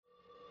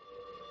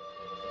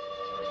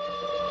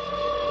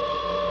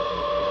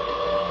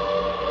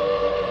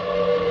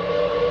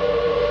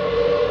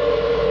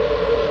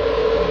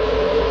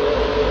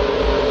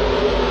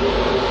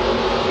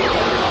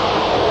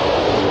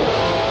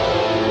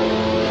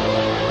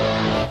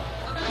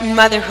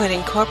Motherhood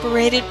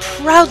Incorporated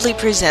proudly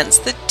presents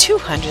the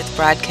 200th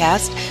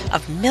broadcast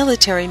of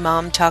Military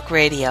Mom Talk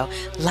Radio,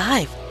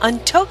 live on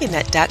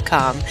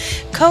Toginet.com,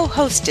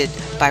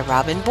 co-hosted by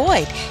Robin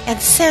Boyd and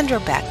Sandra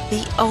Beck,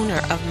 the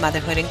owner of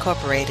Motherhood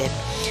Incorporated.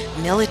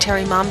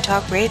 Military Mom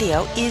Talk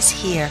Radio is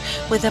here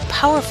with a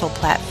powerful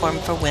platform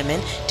for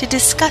women to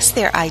discuss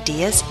their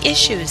ideas,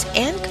 issues,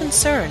 and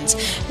concerns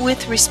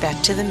with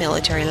respect to the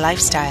military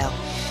lifestyle.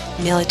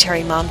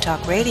 Military Mom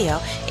Talk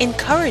Radio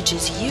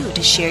encourages you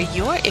to share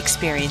your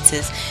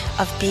experiences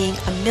of being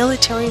a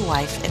military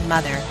wife and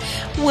mother.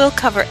 We'll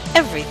cover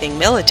everything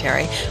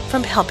military,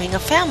 from helping a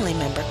family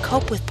member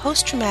cope with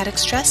post-traumatic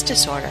stress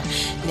disorder,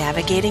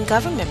 navigating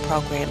government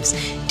programs,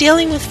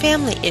 dealing with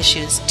family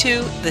issues,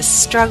 to the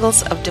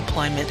struggles of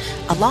deployment,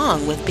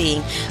 along with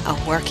being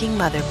a working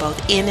mother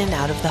both in and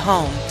out of the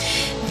home.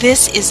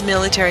 This is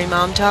Military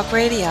Mom Talk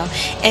Radio,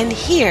 and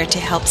here to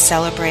help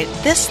celebrate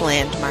this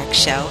landmark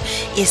show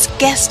is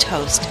guest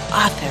host,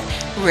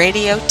 author,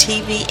 radio,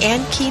 TV,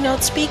 and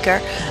keynote speaker,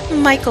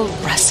 Michael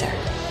Russer.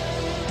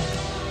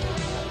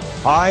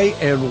 Hi,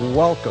 and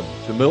welcome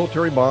to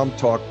Military Mom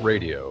Talk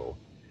Radio.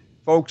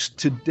 Folks,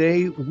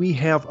 today we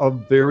have a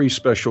very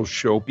special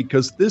show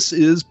because this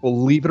is,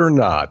 believe it or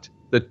not,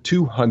 the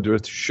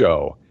 200th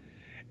show.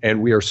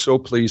 And we are so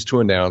pleased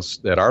to announce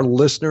that our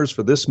listeners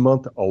for this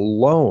month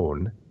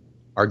alone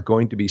are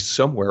going to be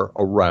somewhere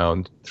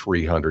around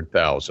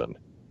 300,000.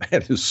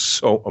 That is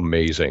so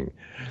amazing.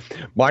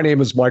 My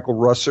name is Michael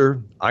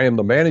Russer. I am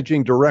the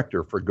managing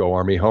director for Go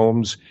Army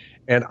Homes,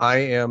 and I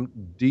am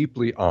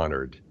deeply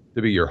honored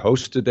to be your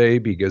host today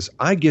because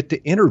I get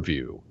to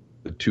interview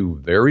the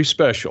two very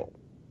special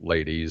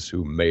ladies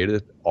who made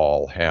it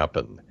all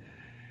happen.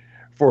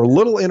 For a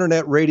little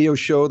internet radio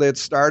show that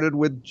started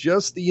with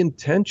just the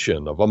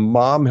intention of a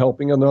mom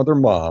helping another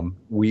mom,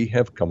 we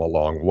have come a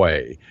long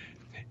way.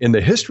 In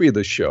the history of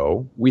the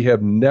show, we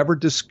have never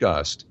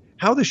discussed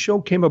how the show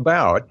came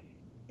about,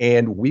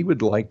 and we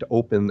would like to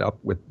open up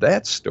with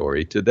that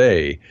story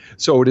today.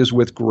 So it is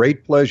with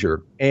great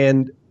pleasure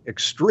and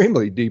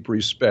extremely deep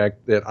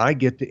respect that I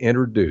get to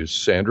introduce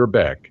Sandra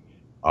Beck,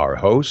 our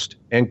host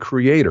and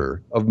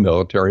creator of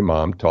Military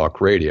Mom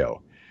Talk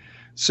Radio.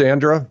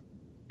 Sandra,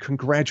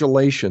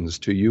 congratulations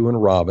to you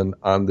and Robin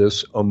on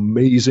this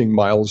amazing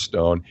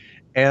milestone,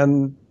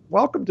 and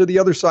welcome to the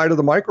other side of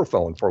the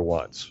microphone for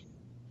once.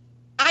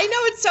 I know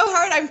it's so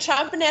hard. I'm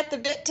chomping at the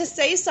bit to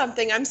say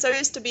something. I'm so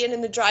used to being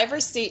in the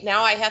driver's seat.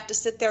 Now I have to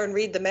sit there and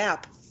read the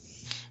map.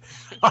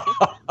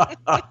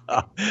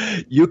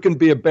 You can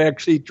be a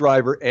backseat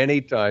driver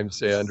anytime,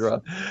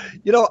 Sandra.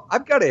 You know,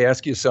 I've got to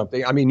ask you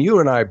something. I mean, you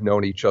and I have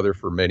known each other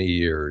for many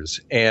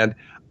years, and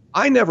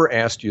I never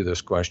asked you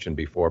this question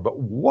before, but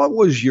what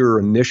was your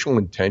initial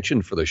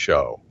intention for the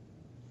show?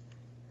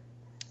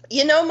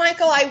 You know,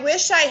 Michael, I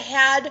wish I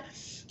had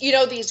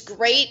these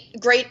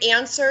great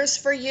answers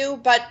for you.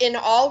 But in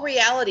all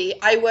reality,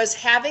 I was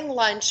having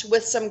lunch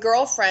with some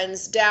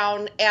girlfriends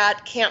down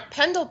at Camp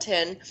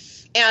Pendleton.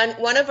 And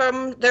one of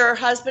them, their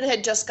husband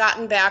had just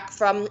gotten back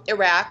from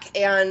Iraq,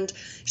 and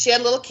she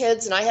had little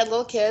kids and I had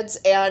little kids.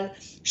 And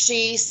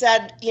she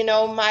said,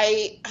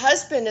 my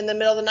husband in the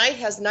middle of the night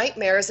has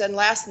nightmares, and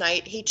last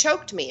night he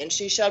choked me. And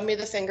she showed me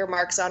the finger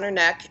marks on her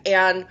neck.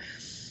 And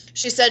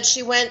she said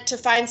she went to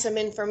find some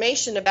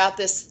information about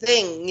this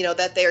thing,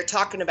 that they're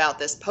talking about,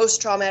 this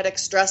post-traumatic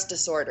stress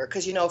disorder.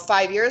 Because,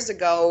 5 years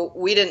ago,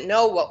 we didn't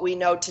know what we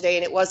know today,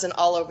 and it wasn't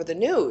all over the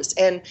news.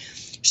 And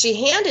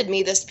she handed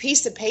me this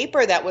piece of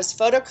paper that was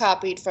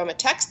photocopied from a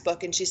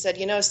textbook. And she said,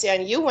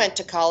 Stan, you went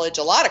to college,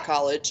 a lot of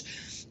college.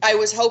 I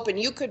was hoping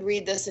you could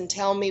read this and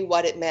tell me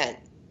what it meant.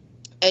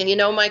 And,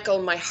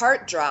 Michael, my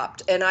heart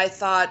dropped. And I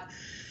thought,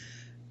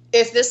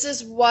 if this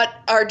is what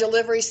our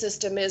delivery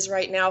system is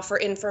right now for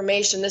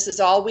information, this is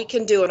all we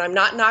can do. And I'm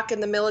not knocking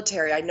the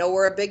military. I know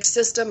we're a big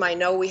system. I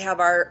know we have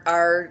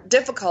our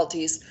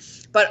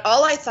difficulties. But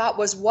all I thought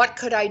was, what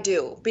could I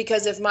do?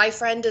 Because if my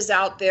friend is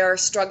out there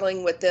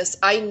struggling with this,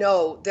 I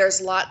know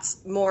there's lots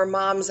more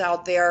moms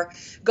out there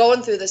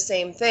going through the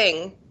same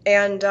thing.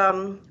 And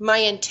my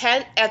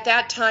intent at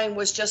that time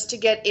was just to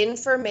get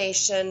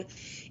information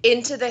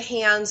into the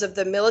hands of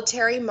the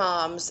military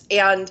moms.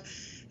 And,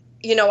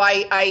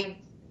 I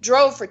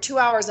drove for 2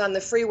 hours on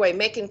the freeway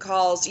making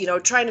calls,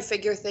 trying to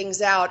figure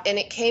things out. And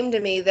it came to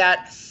me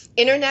that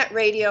internet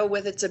radio,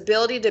 with its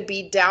ability to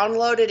be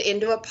downloaded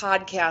into a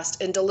podcast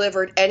and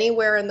delivered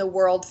anywhere in the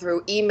world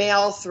through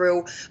email,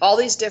 through all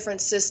these different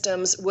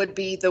systems, would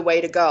be the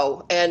way to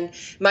go. And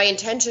my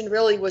intention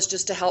really was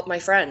just to help my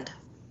friend.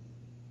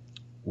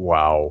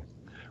 Wow.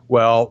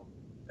 Well,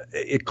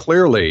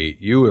 clearly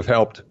you have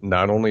helped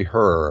not only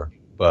her,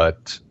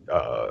 but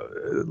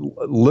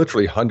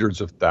literally hundreds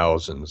of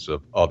thousands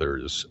of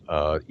others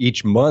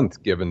each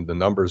month, given the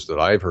numbers that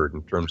I've heard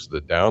in terms of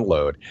the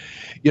download.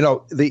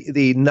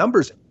 The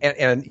numbers,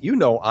 and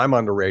I'm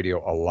on the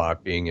radio a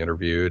lot being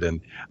interviewed,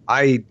 and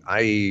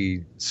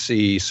I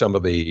see some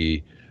of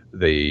the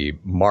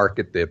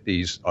market that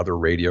these other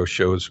radio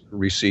shows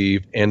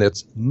receive, and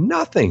it's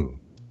nothing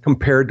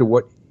compared to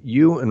what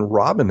you and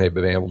Robin have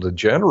been able to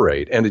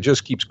generate, and it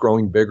just keeps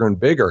growing bigger and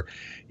bigger.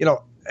 You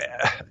know,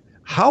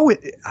 how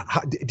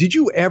did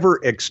you ever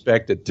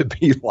expect it to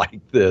be like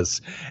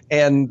this?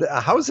 And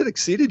how has it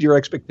exceeded your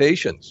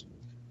expectations?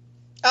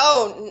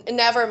 Oh,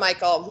 never,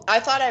 Michael. I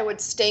thought I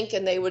would stink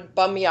and they would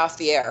bum me off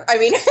the air. I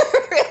mean,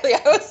 really,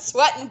 I was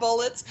sweating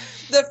bullets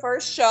the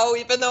first show,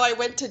 even though I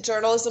went to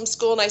journalism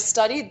school and I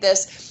studied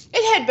this.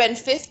 It had been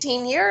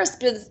 15 years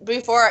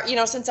before,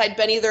 since I'd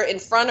been either in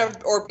front of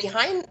or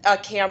behind a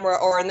camera,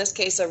 or in this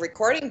case, a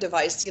recording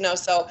device,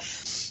 so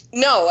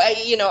no,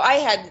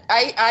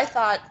 I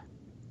thought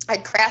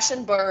I'd crash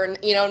and burn,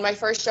 and my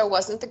first show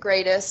wasn't the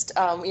greatest.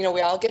 We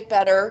all get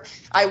better.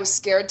 I was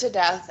scared to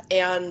death.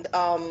 And,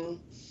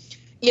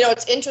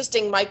 it's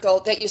interesting, Michael,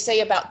 that you say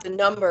about the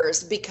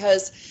numbers,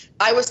 because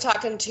I was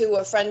talking to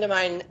a friend of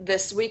mine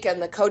this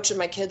weekend, the coach of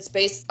my kids'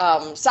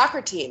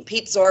 soccer team,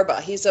 Pete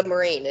Zorba. He's a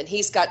Marine, and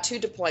he's got 2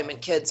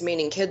 deployment kids,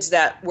 meaning kids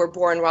that were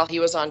born while he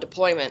was on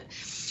deployment.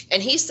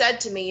 And he said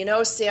to me,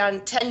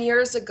 San, 10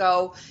 years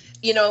ago,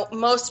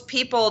 most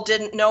people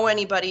didn't know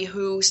anybody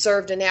who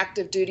served in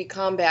active duty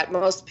combat.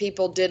 Most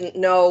people didn't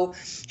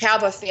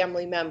have a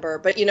family member.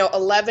 But,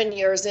 11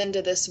 years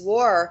into this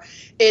war,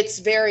 it's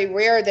very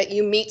rare that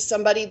you meet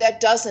somebody that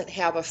doesn't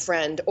have a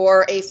friend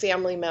or a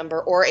family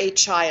member or a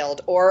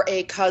child or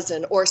a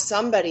cousin or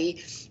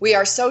somebody. We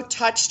are so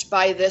touched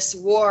by this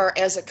war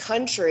as a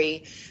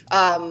country.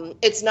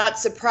 It's not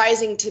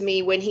surprising to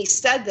me when he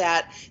said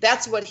that.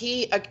 That's what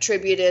he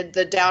attributed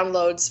the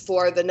downloads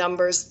for, the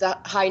numbers, the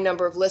high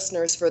number of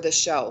listeners for the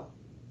show.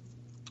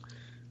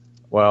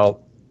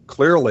 Well,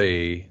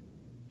 clearly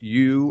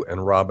you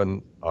and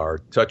Robin are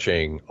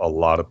touching a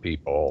lot of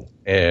people,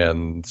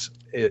 and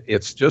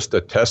it's just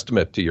a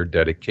testament to your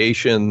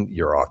dedication,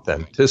 your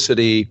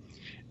authenticity,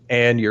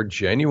 and your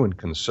genuine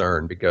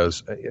concern,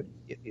 because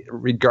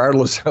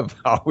regardless of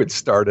how it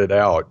started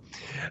out,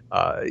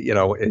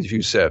 as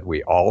you said,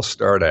 we all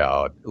start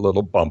out a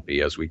little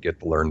bumpy as we get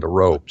to learn the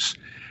ropes.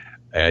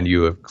 And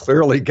you have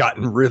clearly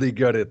gotten really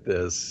good at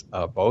this,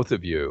 both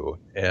of you,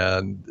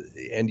 and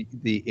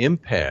the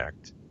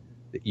impact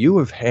that you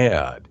have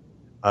had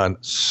on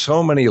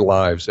so many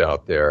lives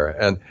out there.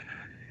 And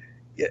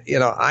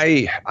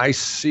I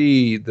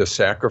see the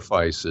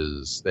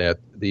sacrifices that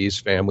these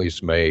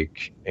families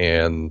make,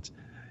 and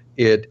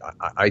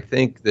I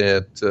think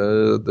that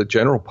the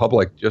general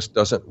public just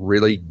doesn't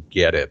really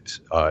get it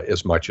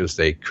as much as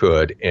they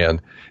could.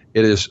 And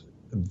it is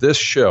this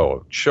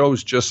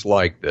shows just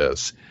like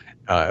this,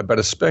 but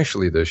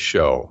especially this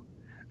show,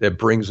 that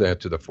brings that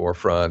to the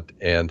forefront,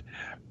 and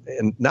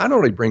not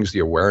only brings the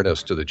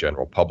awareness to the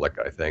general public,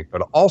 I think,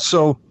 but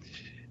also,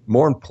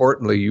 more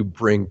importantly, you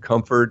bring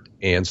comfort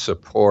and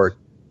support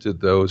to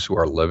those who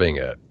are living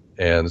it.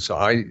 And so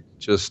I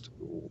just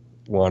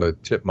want to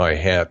tip my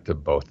hat to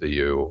both of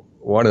you.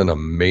 What an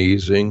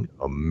amazing,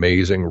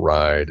 amazing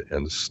ride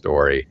and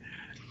story.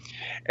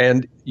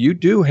 And you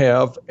do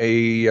have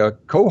a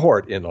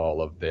cohort in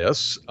all of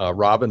this,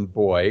 Robin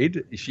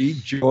Boyd. She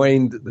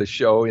joined the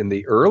show in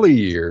the early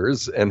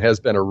years and has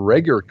been a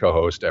regular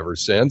co-host ever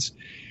since.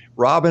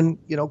 Robin,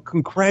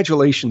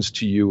 congratulations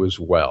to you as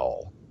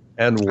well,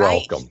 and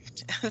welcome.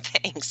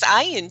 Thanks.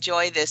 I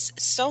enjoy this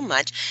so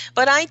much,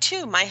 but I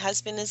too, my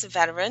husband is a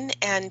veteran,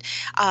 and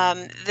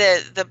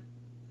the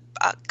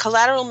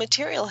collateral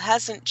material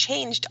hasn't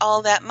changed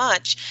all that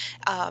much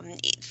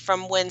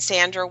from when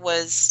Sandra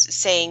was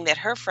saying that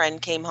her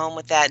friend came home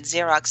with that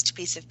Xeroxed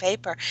piece of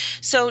paper.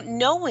 So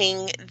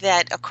knowing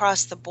that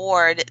across the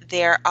board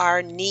there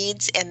are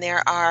needs and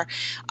there are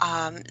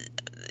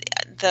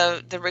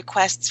the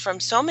requests from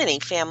so many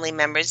family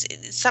members.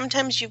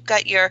 Sometimes you've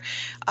got your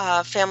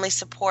family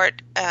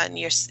support and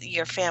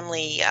your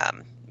family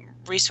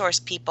resource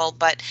people,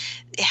 but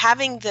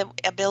having the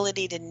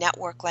ability to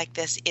network like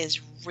this is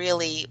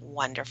really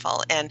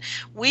wonderful, and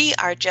we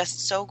are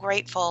just so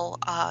grateful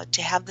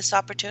to have this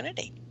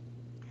opportunity.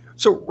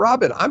 So,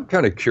 Robin, I'm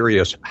kind of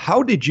curious,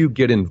 how did you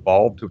get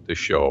involved with the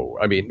show?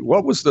 I mean,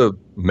 what was the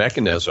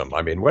mechanism?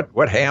 I mean,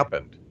 what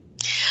happened?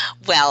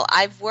 Well,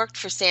 I've worked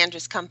for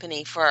Sandra's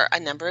company for a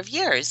number of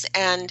years,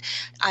 and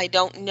I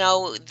don't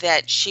know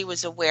that she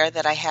was aware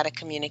that I had a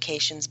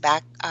communications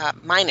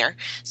minor.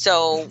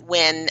 So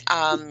when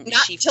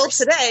not till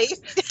today.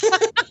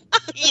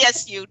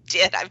 Yes, you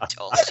did. I've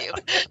told you.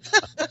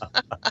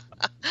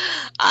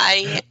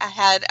 I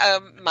had a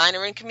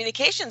minor in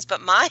communications,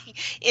 but my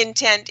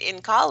intent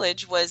in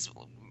college was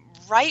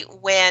right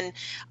when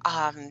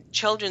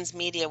children's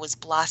media was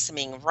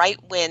blossoming, right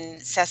when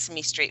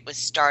Sesame Street was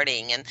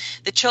starting, and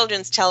the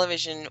Children's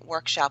Television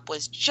Workshop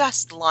was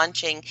just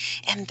launching,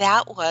 and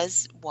that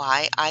was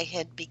why I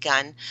had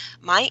begun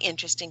my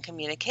interest in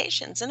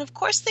communications. And of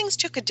course, things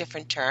took a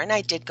different turn.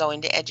 I did go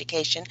into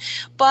education,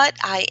 but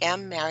I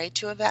am married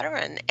to a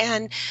veteran,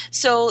 and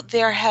so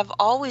there have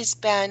always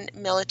been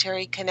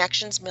military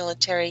connections,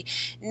 military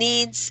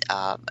needs,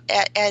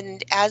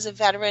 and as a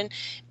veteran,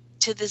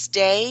 to this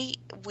day,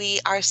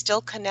 we are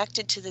still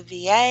connected to the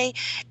VA,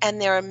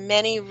 and there are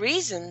many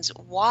reasons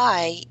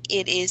why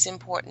it is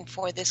important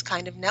for this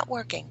kind of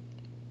networking.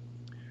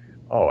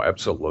 Oh,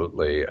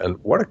 absolutely. And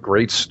what a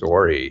great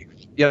story.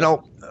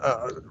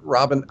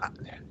 Robin,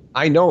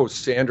 I know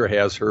Sandra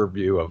has her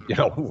view of,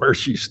 where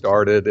she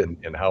started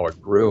and how it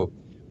grew.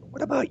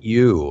 What about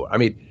you? I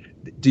mean,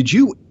 did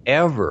you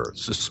ever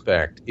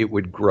suspect it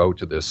would grow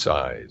to this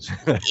size?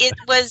 It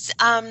was,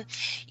 I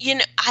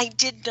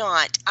did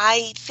not.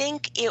 I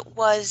think it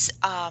was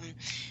a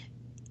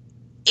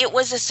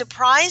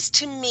surprise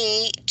to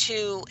me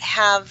to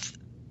have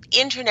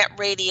internet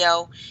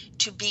radio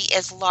to be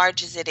as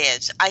large as it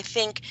is. I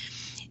think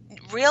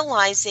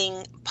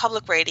realizing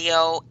public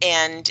radio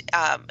and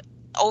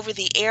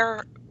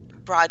over-the-air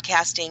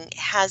broadcasting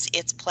has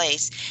its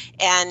place,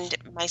 and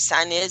my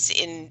son is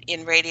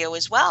in radio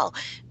as well.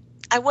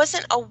 I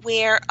wasn't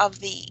aware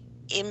of the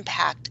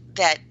impact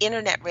that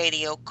internet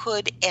radio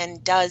could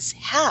and does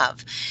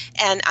have,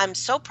 and I'm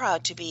so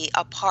proud to be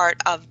a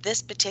part of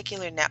this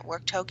particular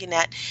network.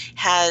 TogiNet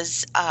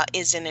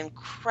is an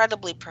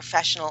incredibly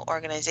professional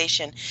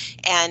organization,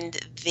 and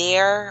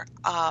their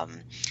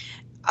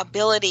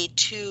ability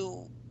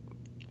to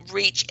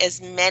reach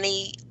as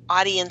many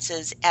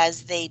audiences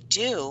as they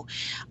do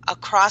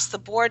across the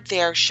board,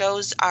 their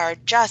shows are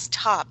just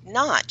top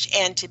notch,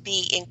 and to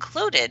be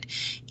included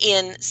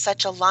in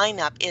such a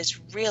lineup is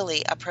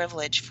really a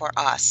privilege for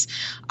us.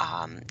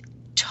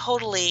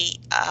 Totally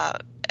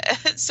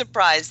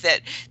surprised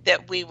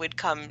that we would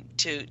come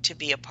to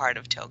be a part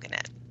of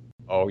TogiNet.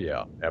 Oh,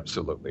 yeah,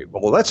 absolutely.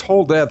 Well, let's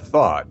hold that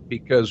thought,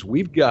 because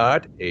we've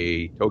got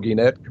a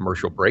TogiNet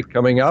commercial break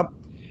coming up.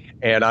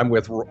 And I'm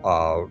with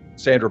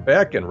Sandra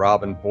Beck and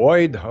Robin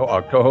Boyd,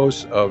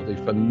 co-hosts of the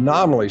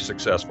phenomenally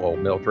successful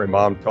Military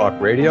Mom Talk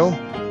Radio,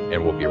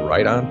 and we'll be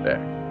right on back.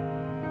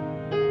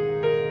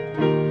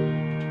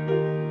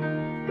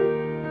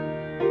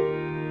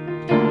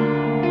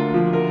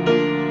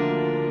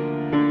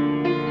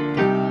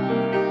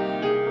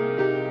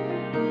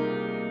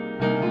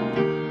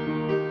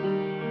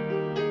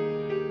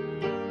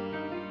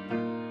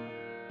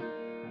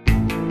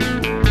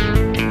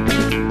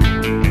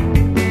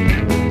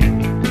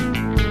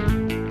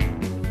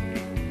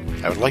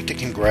 I'd like to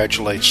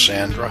congratulate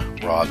Sandra,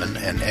 Robin,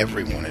 and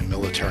everyone at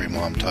Military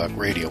Mom Talk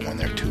Radio on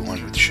their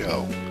 200th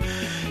show.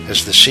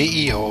 As the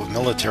CEO of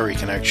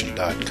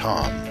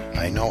MilitaryConnection.com,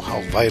 I know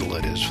how vital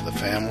it is for the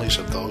families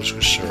of those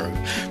who serve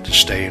to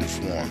stay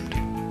informed.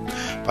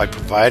 By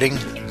providing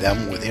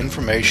them with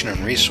information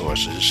and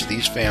resources,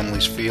 these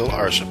families feel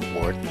our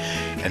support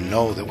and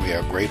know that we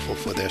are grateful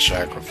for their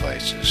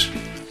sacrifices.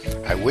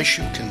 I wish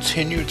you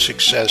continued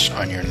success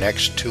on your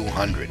next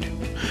 200.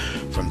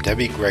 From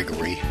Debbie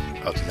Gregory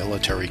of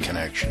Military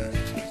Connection.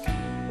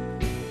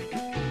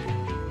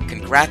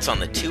 Congrats on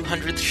the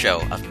 200th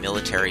show of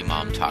Military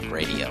Mom Talk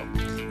Radio.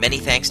 Many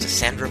thanks to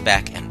Sandra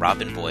Beck and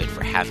Robin Boyd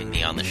for having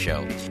me on the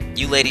show.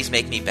 You ladies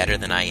make me better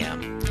than I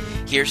am.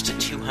 Here's to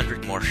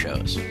 200 more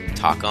shows.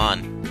 Talk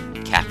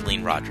on.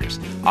 Kathleen Rogers,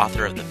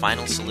 author of The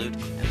Final Salute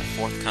and the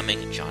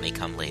forthcoming Johnny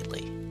Come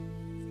Lately.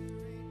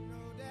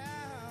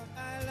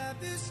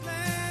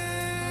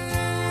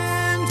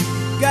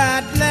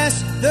 God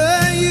bless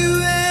the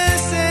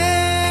USA.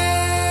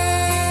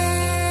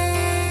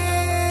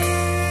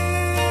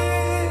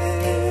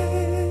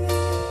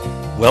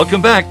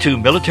 Welcome back to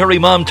Military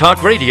Mom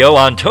Talk Radio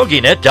on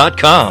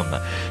TogiNet.com,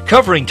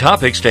 covering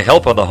topics to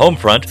help on the home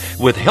front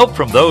with help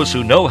from those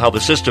who know how the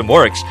system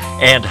works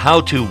and how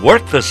to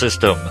work the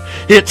system.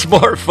 It's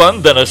more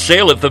fun than a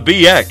sale at the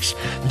BX.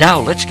 Now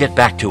let's get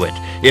back to it.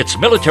 It's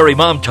Military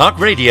Mom Talk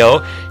Radio.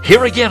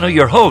 Here again are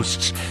your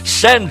hosts,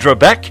 Sandra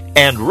Beck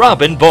and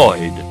Robin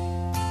Boyd.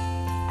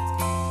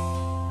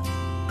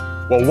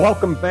 Well,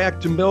 welcome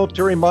back to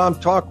Military Mom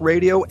Talk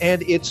Radio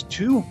and its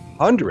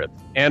 200th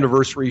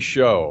anniversary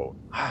show.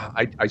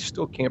 I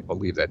still can't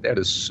believe that. That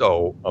is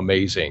so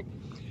amazing.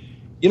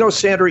 You know,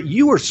 Sandra,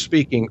 you were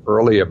speaking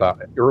earlier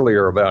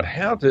about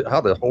how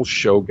the whole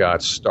show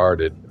got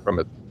started from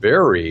its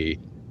very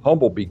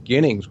humble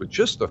beginnings with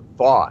just a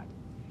thought,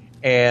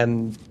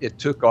 and it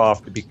took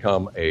off to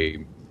become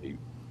an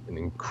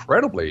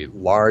incredibly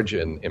large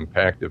and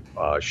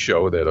impactful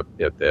show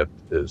that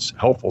is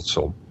helpful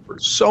for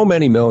so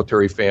many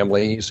military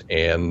families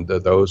and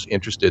those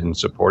interested in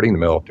supporting the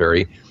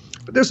military.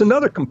 But there's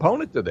another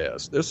component to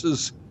this. This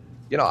is,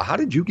 how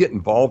did you get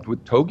involved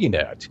with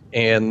TogiNet,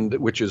 and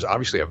which is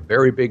obviously a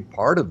very big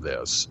part of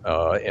this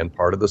and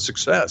part of the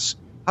success?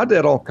 How did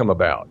that all come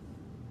about?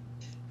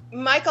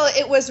 Michael,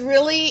 it was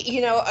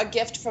really, a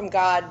gift from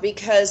God,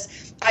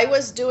 because I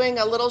was doing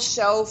a little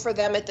show for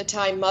them at the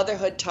time,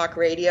 Motherhood Talk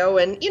Radio,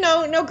 and,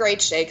 no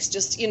great shakes,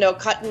 just,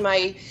 cutting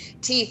my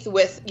teeth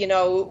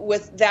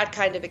with that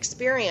kind of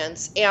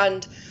experience.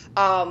 And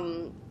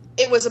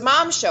it was a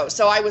mom show,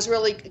 so I was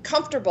really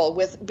comfortable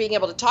with being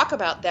able to talk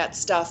about that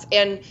stuff.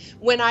 And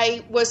when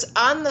I was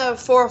on the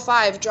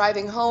 405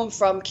 driving home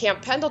from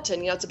Camp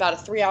Pendleton, it's about a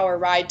 3-hour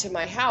ride to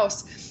my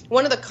house,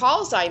 one of the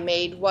calls I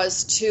made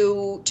was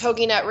to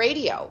TogiNet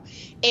Radio.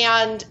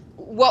 And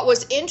what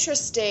was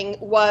interesting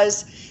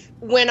was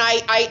when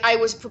I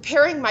was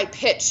preparing my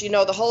pitch,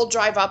 the whole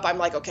drive up, I'm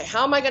like, okay,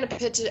 how am I going to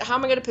pitch it? How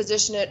am I going to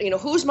position it?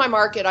 Who's my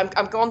market?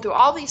 I'm going through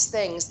all these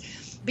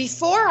things.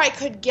 before I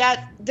could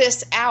get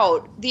this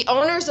out, the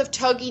owners of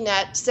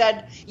TogiNet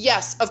said,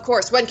 yes, of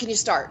course, when can you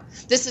start?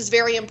 This is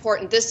very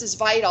important. This is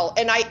vital.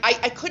 And I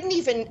haven't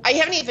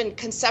even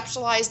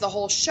conceptualized the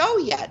whole show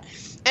yet.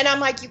 And I'm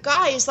like, you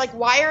guys, like,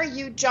 why are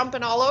you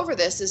jumping all over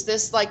this? Is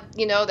this like,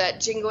 that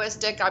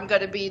jingoistic, I'm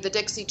going to be the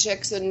Dixie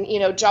Chicks and,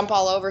 jump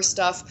all over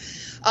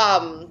stuff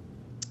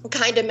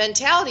kind of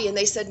mentality? And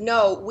they said,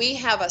 no, we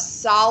have a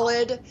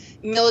solid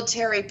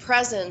military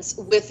presence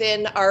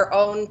within our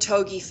own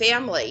Togi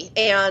family.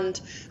 And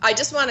I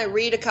just want to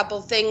read a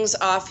couple things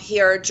off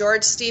here.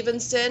 George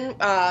Stevenson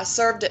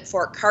served at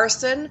Fort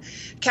Carson.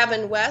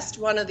 Kevin West,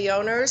 one of the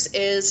owners,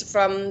 is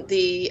from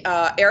the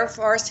Air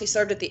Force. He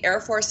served at the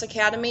Air Force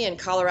Academy in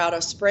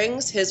Colorado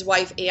Springs. His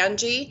wife,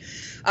 Angie,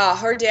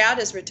 her dad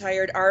is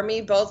retired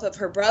Army. Both of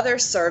her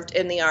brothers served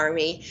in the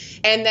Army.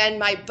 And then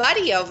my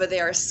buddy over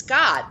there,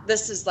 Scott,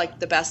 this is like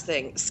the best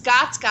thing.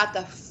 Scott's got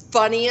the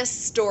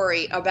funniest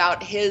story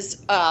about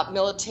his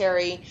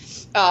military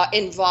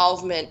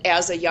involvement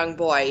as a young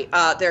boy.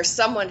 There's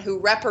someone who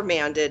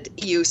reprimanded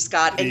you,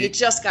 Scott, and you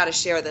just got to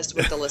share this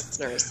with the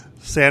listeners.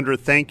 Sandra,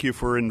 thank you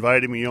for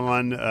inviting me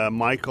on.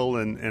 Michael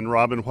and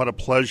Robin, what a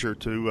pleasure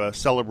to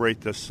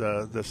celebrate this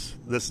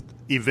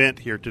event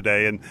here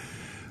today. And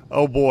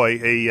oh boy,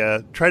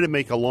 try to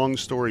make a long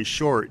story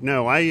short.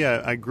 No,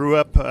 I grew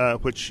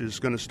up, which is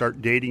going to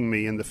start dating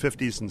me, in the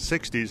 50s and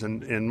 60s,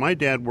 and my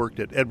dad worked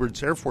at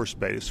Edwards Air Force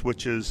Base,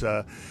 which is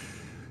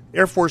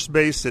Air Force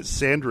Base that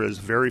Sandra is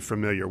very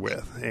familiar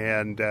with.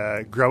 And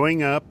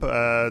growing up,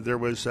 there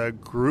was a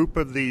group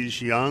of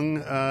these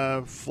young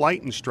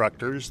flight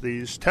instructors,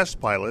 these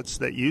test pilots,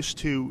 that used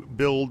to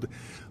build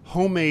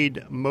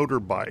homemade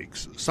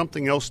motorbikes,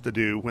 something else to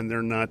do when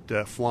they're not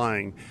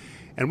flying.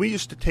 And we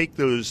used to take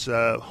those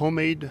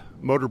homemade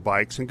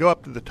motorbikes and go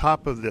up to the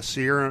top of the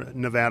Sierra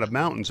Nevada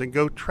mountains and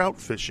go trout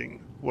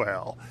fishing.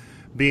 Well,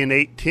 being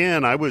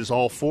 8'10", I was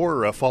all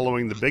for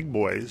following the big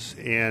boys.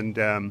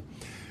 And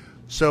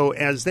so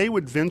as they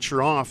would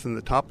venture off in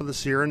the top of the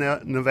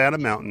Sierra Nevada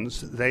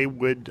mountains, they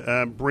would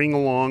bring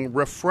along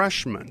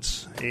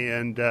refreshments,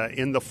 and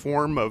in the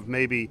form of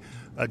maybe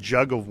a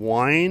jug of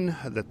wine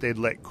that they'd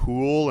let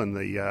cool in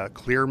the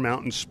clear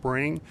mountain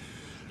spring.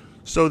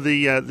 So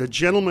the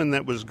gentleman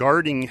that was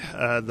guarding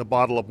the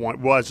bottle of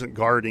wine, wasn't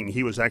guarding,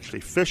 he was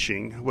actually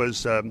fishing,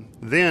 was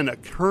then a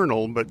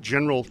colonel, but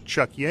General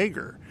Chuck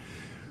Yeager.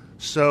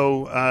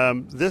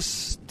 So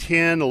this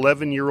 10,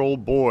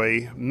 11-year-old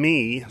boy,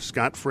 me,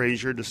 Scott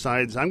Frazier,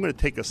 decides I'm going to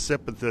take a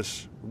sip of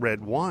this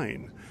red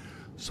wine.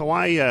 So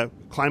I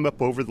climb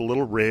up over the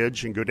little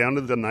ridge and go down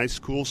to the nice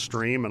cool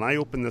stream, and I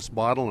open this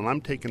bottle, and I'm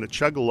taking a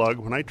chug-a-lug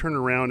when I turn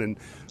around and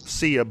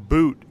see a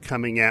boot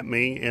coming at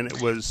me, and it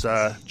was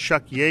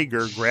Chuck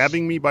Yeager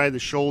grabbing me by the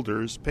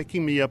shoulders,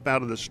 picking me up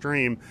out of the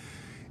stream,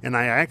 and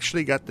I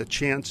actually got the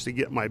chance to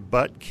get my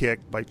butt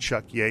kicked by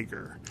Chuck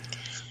Yeager.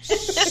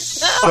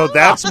 So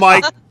that's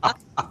my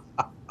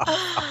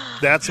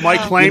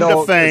claim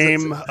to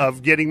fame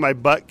of getting my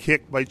butt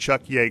kicked by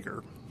Chuck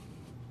Yeager.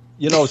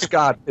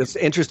 Scott, it's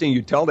interesting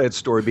you tell that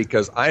story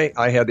because I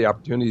had the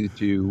opportunity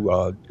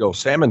to go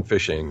salmon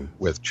fishing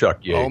with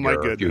Chuck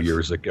Yeager a few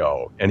years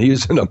ago, and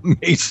he's an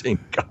amazing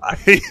guy.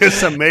 He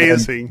is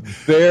amazing. And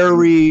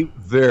very,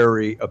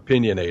 very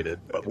opinionated,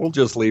 but we'll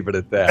just leave it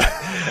at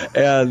that.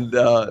 And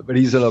but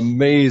he's an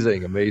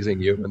amazing, amazing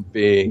human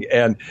being.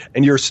 And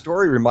your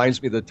story reminds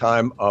me of the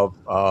time of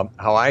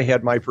how I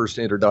had my first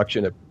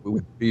introduction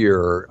with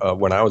beer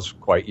when I was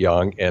quite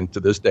young, and to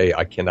this day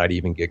I cannot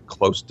even get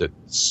close to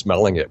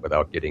smelling it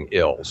without getting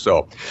ill.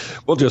 So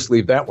we'll just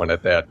leave that one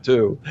at that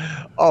too.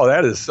 Oh,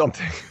 that is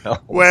something else.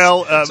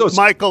 Well,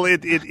 Michael,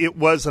 it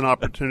was an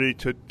opportunity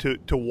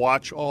to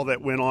watch all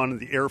that went on in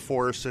the Air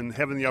Force and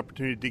having the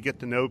opportunity to get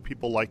to know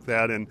people like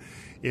that, and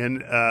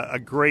a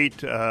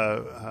great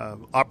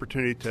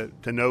opportunity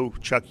to know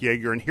Chuck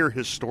Yeager and hear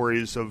his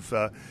stories of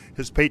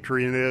his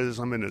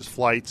patriotism and his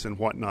flights and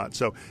whatnot.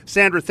 So,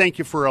 Sandra, thank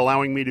you for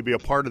allowing me to be a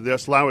part of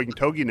this, allowing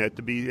TogiNet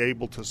to be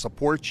able to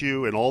support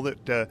you and all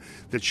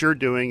that you're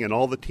doing and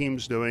all the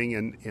team's doing,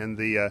 and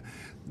be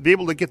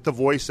able to get the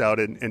voice out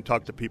and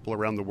talk to people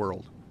around the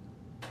world.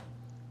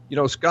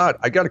 Scott,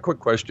 I got a quick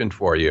question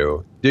for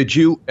you. Did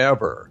you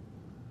ever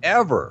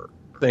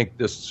think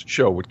this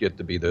show would get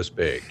to be this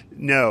big?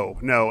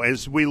 No.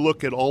 As we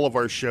look at all of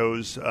our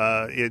shows,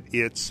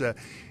 it's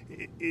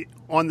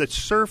on the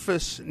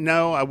surface,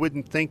 no, I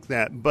wouldn't think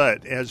that.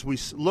 But as we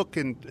look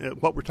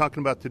at what we're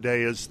talking about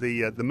today is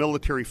the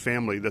military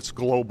family that's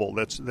global,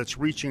 that's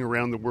reaching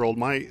around the world.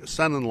 My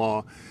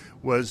son-in-law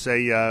was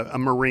a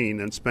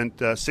Marine and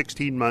spent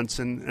 16 months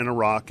in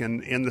Iraq,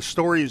 and the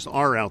stories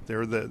are out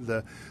there.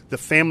 The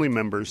family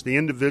members, the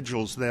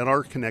individuals that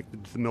are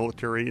connected to the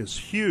military is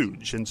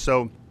huge, and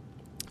so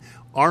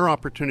our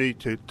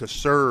opportunity to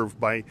serve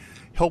by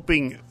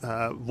helping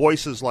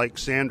voices like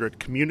Sandra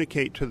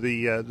communicate to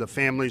the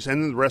families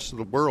and the rest of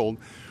the world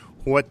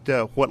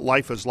what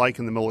life is like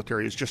in the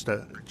military is just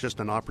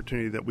an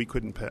opportunity that we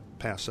couldn't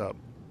pass up.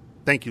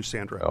 Thank you,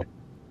 Sandra. Well,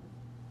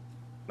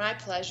 my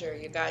pleasure,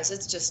 you guys.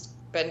 It's just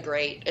been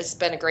great. It's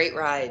been a great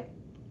ride.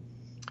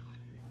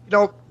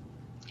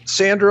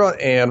 Sandra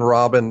and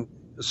Robin,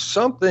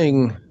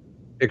 something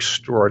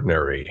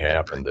extraordinary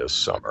happened this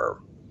summer.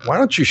 Why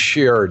don't you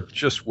share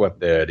just what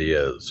that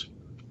is?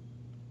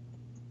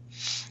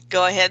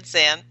 Go ahead,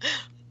 San.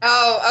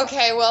 Oh,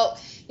 okay. Well,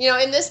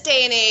 in this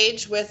day and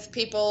age with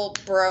people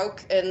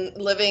broke and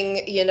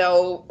living,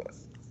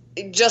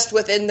 just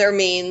within their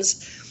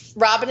means,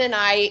 Robin and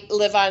I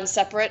live on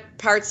separate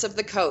parts of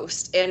the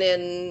coast. And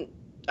in,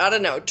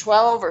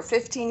 12 or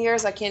 15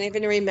 years, I can't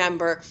even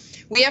remember,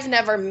 we have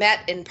never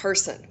met in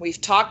person.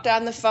 We've talked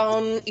on the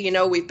phone.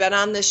 We've been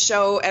on this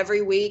show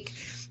every week.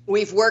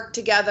 We've worked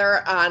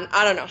together on,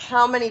 I don't know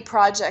how many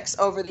projects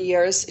over the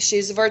years.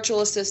 She's a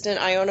virtual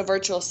assistant. I own a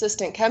virtual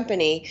assistant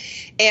company.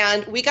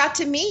 And we got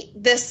to meet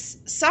this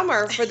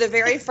summer for the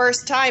very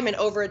first time in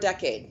over a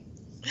decade.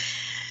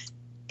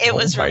 It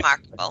was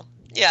remarkable.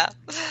 Yeah.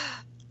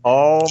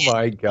 Oh,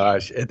 my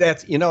gosh.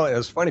 That's,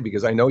 it's funny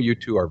because I know you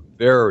two are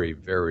very,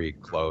 very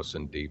close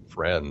and deep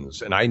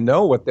friends. And I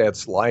know what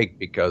that's like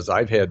because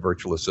I've had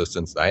virtual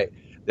assistants that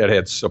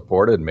had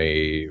supported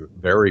me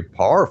very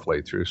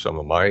powerfully through some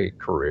of my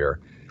career.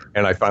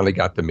 And I finally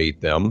got to meet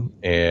them.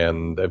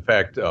 And in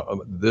fact,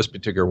 this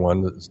particular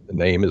one's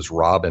name is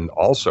Robin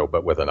also,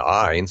 but with an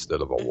I instead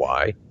of a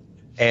Y.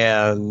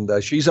 And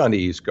she's on the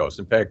East Coast.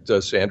 In fact,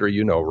 Sandra,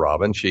 you know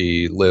Robin.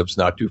 She lives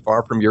not too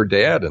far from your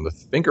dad in the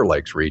Finger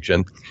Lakes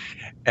region.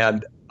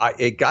 And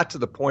it got to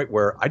the point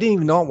where I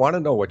didn't even want to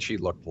know what she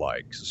looked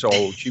like.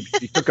 So she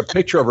took a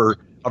picture of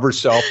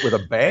herself with a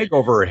bag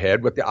over her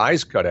head with the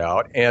eyes cut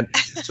out. And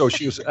so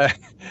she was,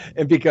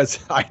 and because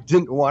I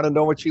didn't want to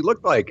know what she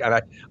looked like. And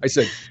I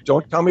said,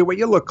 don't tell me what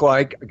you look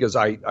like because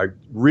I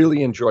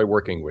really enjoy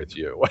working with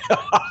you.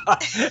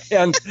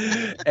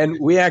 and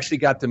we actually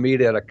got to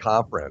meet at a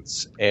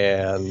conference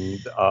and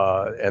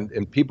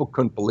people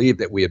couldn't believe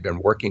that we had been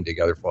working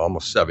together for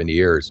almost 7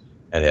 years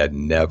and had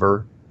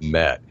never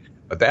met.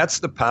 But that's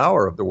the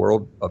power of the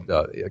world, of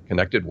the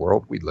connected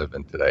world we live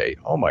in today.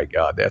 Oh, my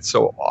God, that's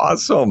so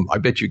awesome. I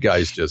bet you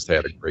guys just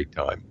had a great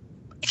time.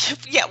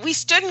 Yeah, we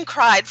stood and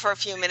cried for a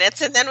few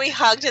minutes, and then we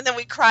hugged, and then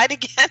we cried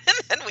again, and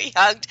then we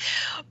hugged.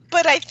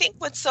 But I think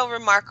what's so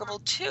remarkable,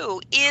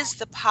 too, is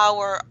the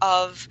power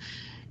of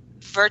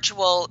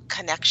virtual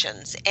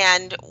connections.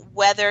 And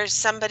whether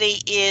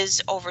somebody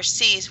is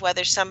overseas,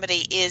 whether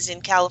somebody is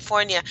in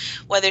California,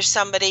 whether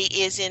somebody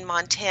is in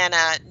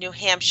Montana, New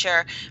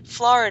Hampshire,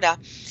 Florida,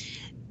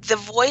 the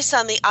voice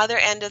on the other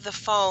end of the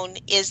phone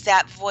is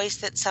that voice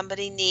that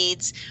somebody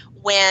needs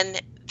when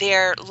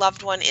their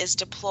loved one is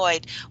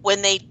deployed,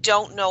 when they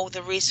don't know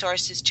the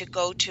resources to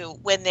go to,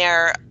 when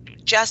they're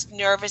just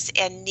nervous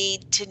and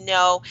need to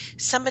know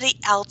somebody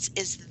else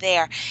is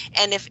there.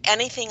 And if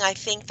anything, I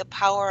think the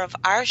power of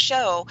our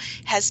show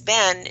has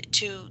been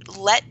to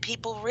let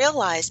people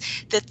realize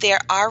that there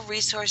are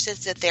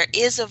resources, that there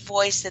is a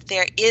voice, that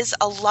there is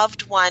a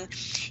loved one.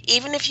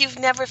 Even if you've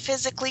never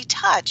physically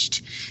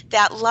touched,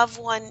 that loved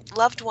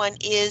one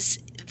is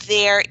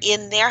there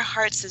in their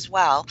hearts as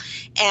well.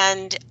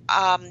 And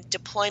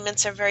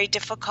deployments are very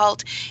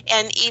difficult,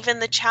 and even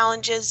the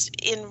challenges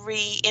in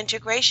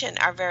reintegration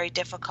are very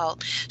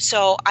difficult.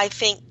 So I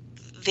think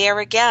there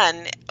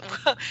again,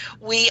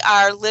 we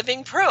are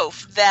living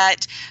proof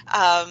that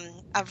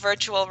a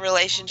virtual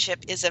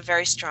relationship is a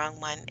very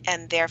strong one,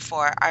 and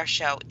therefore our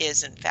show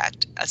is in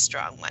fact a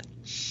strong one.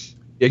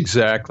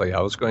 Exactly. I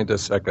was going to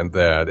second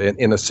that.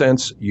 In a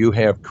sense, you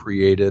have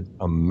created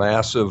a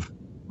massive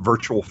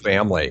virtual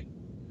family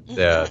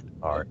that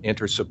are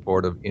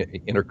intersupportive,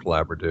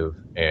 intercollaborative,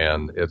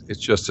 and it's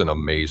just an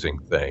amazing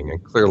thing.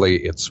 And clearly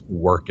it's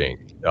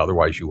working.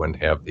 Otherwise, you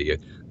wouldn't have the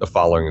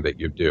following that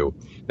you do.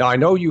 Now, I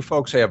know you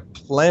folks have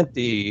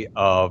plenty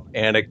of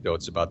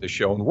anecdotes about the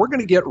show, and we're going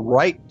to get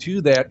right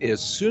to that as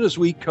soon as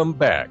we come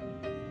back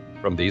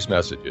from these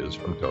messages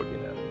from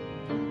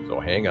TogiNet. So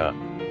hang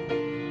on.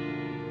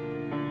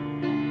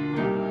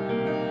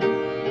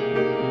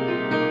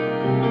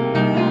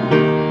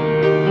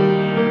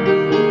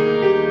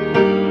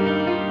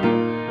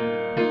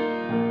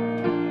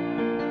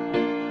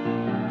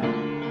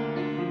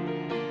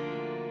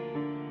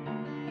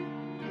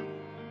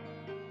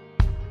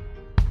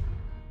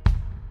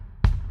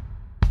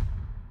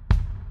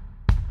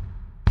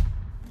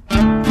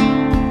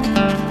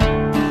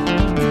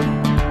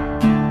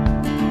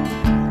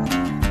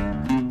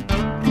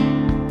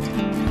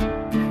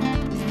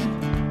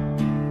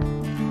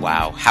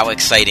 How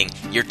exciting.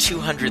 Your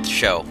 200th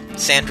show.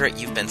 Sandra,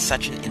 you've been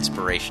such an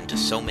inspiration to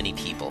so many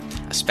people,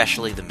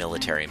 especially the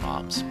military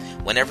moms.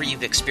 Whenever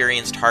you've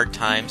experienced hard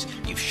times,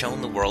 you've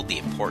shown the world the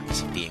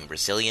importance of being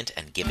resilient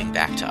and giving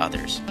back to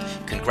others.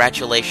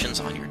 Congratulations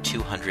on your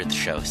 200th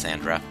show,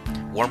 Sandra.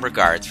 Warm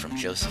regards from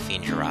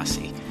Josephine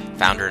Gerasi,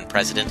 founder and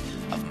president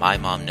of My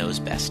Mom Knows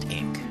Best,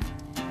 Inc.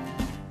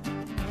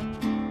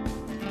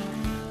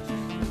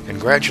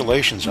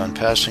 Congratulations on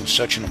passing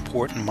such an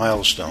important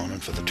milestone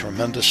and for the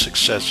tremendous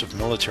success of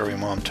Military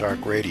Mom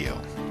Talk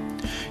Radio.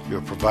 You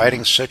are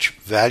providing such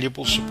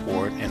valuable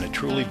support and a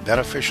truly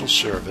beneficial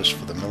service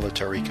for the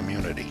military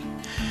community.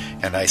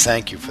 And I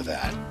thank you for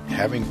that.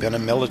 Having been a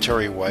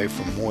military wife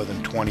for more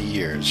than 20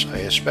 years, I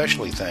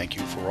especially thank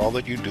you for all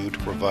that you do to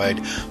provide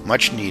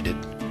much-needed,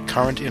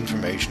 current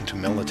information to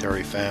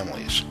military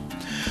families.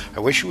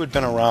 I wish you had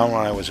been around when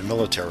I was a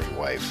military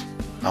wife.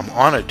 I'm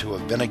honored to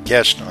have been a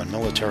guest on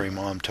Military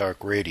Mom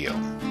Talk Radio,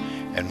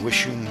 and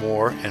wish you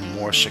more and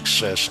more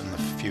success in the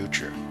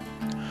future.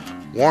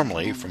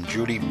 Warmly, from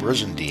Judy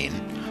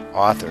Brizendine,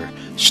 author,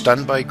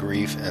 Stunned by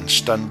Grief and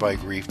Stunned by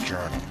Grief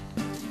Journal.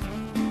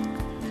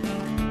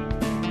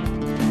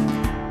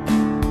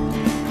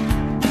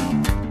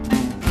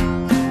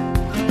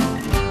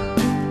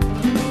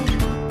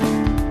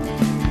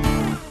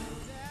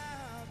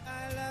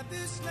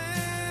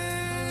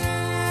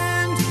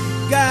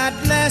 God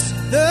bless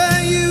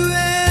the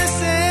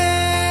USA.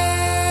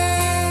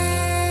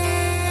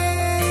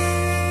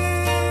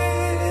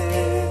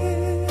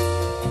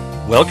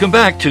 Welcome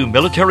back to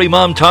Military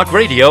Mom Talk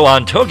Radio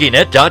on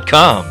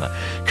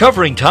TogiNet.com,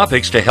 covering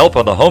topics to help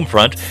on the home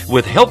front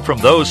with help from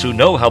those who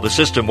know how the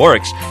system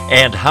works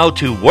and how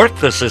to work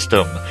the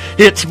system.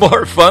 It's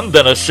more fun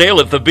than a sale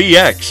at the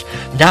BX.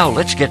 Now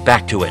let's get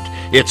back to it.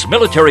 It's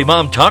Military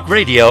Mom Talk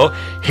Radio.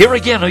 Here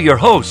again are your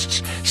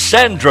hosts,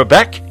 Sandra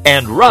Beck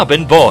and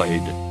Robin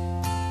Boyd.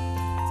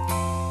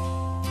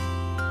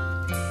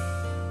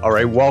 All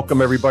right,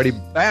 welcome everybody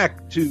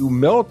back to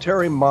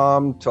Military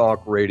Mom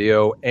Talk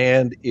Radio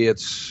and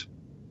its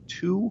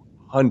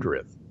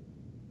 200th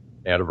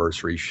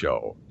anniversary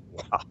show.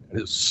 Wow,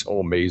 that is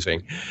so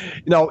amazing.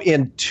 You know,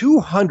 in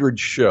 200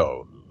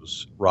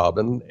 shows,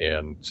 Robin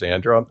and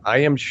Sandra, I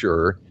am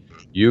sure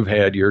you've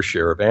had your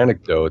share of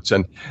anecdotes.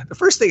 And the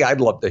first thing I'd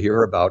love to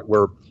hear about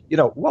were,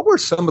 what were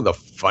some of the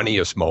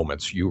funniest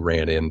moments you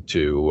ran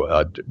into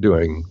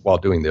while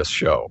doing this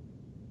show?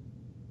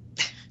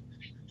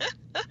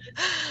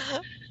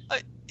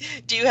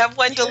 Do you have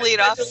one to lead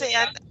off,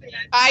 Sam?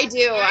 I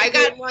do. I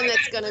got one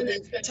that's going to be,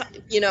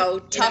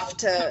 tough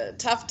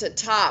to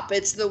top.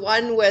 It's the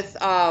one with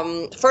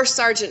First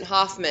Sergeant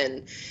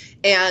Hoffman,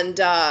 and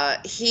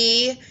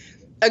he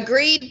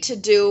agreed to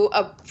do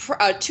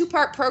a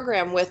two-part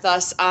program with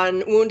us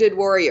on Wounded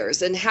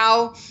Warriors and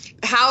how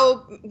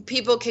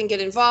people can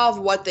get involved,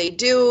 what they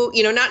do,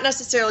 not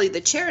necessarily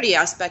the charity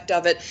aspect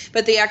of it,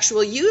 but the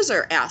actual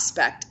user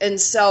aspect. And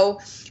so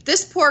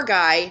this poor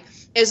guy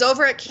is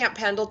over at Camp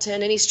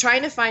Pendleton, and he's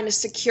trying to find a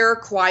secure,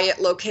 quiet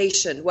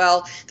location.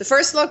 Well, the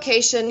first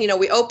location,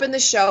 we open the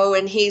show,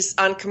 and he's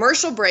on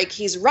commercial break.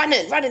 He's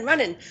running. And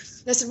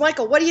I said,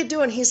 Michael, what are you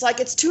doing? He's like,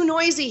 it's too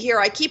noisy here.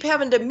 I keep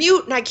having to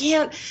mute, and I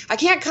can't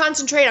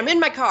concentrate. I'm in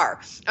my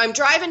car. I'm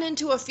driving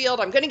into a field.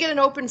 I'm going to get an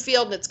open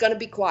field, and it's going to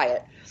be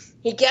quiet.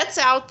 He gets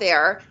out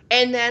there,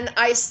 and then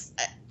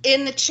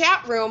in the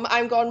chat room,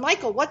 I'm going,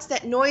 Michael, what's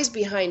that noise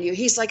behind you?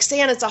 He's like,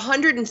 Sam, it's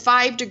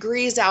 105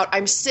 degrees out.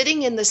 I'm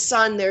sitting in the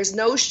sun. There's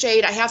no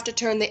shade. I have to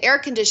turn the air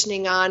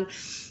conditioning on.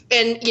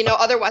 And,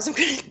 otherwise I'm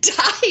going to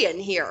die in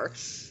here.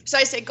 So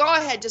I say, go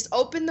ahead, just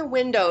open the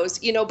windows,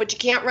 but you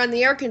can't run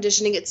the air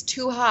conditioning. It's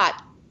too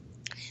hot.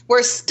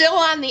 We're still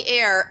on the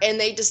air, and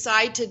they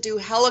decide to do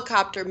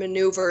helicopter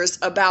maneuvers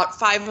about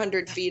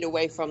 500 feet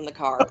away from the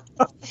car.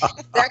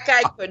 That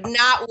guy could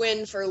not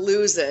win for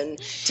losing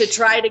to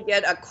try to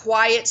get a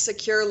quiet,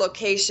 secure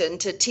location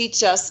to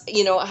teach us,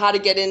 how to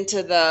get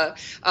into the,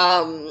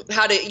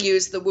 how to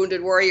use the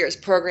Wounded Warriors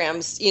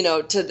programs,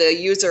 to the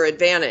user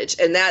advantage.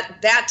 And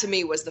that to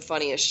me was the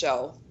funniest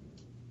show.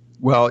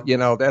 Well,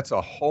 that's a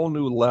whole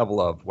new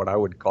level of what I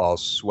would call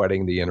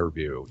sweating the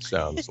interview,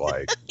 sounds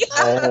like.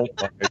 Oh,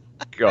 my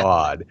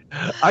God.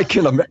 I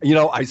can,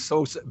 I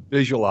so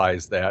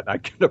visualize that. I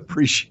can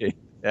appreciate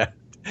that.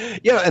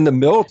 Yeah, and the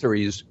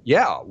militaries,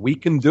 we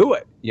can do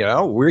it.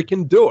 We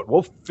can do it.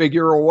 We'll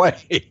figure a way.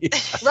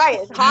 Right.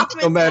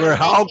 No matter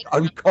how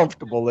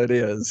uncomfortable it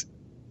is.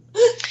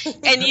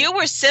 And you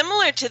were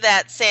similar to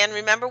that, San.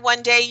 Remember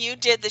one day you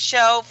did the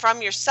show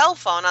from your cell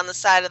phone on the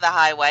side of the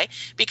highway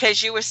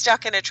because you were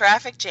stuck in a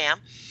traffic jam.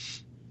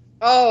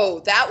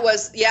 Oh, I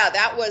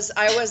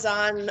was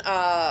on,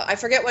 I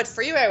forget what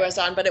freeway I was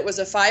on, but it was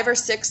a 5 or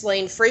 6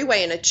 lane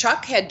freeway, and a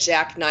truck had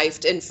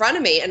jackknifed in front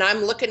of me. And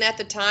I'm looking at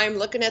the time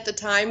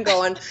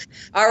going,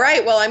 all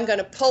right, well, I'm going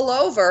to pull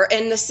over.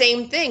 And the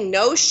same thing,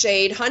 no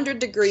shade, 100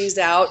 degrees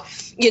out,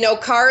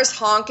 cars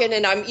honking.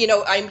 And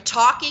I'm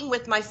talking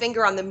with my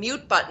finger on the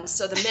mute button.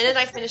 So the minute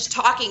I finish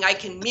talking, I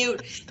can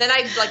mute. Then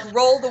I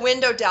roll the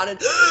window down and,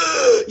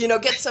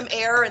 get some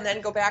air and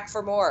then go back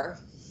for more.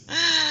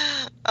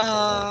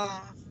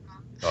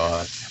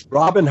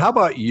 Robin, how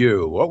about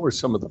you? What were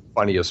some of the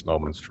funniest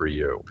moments for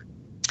you?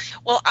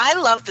 Well, I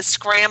love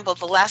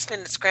the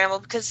last-minute scramble,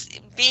 because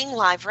being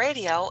live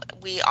radio,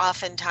 we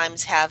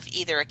oftentimes have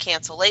either a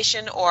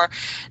cancellation or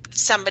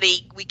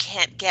somebody we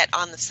can't get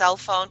on the cell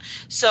phone.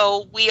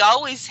 So we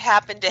always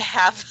happen to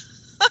have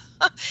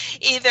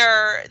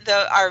either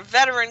our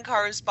veteran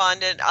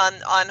correspondent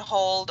on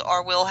hold,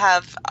 or we'll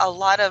have a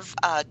lot of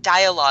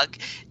dialogue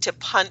to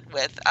punt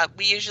with.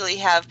 We usually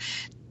have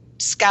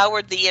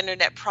scoured the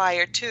internet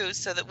prior to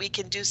so that we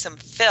can do some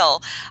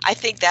fill. I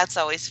think that's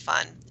always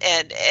fun.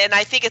 And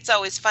I think it's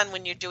always fun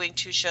when you're doing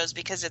two shows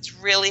because it's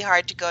really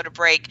hard to go to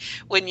break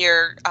when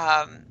you're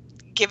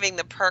giving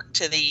the perk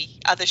to the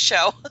other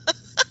show.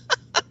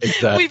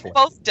 Exactly. We've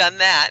both done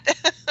that.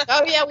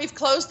 Oh yeah, we've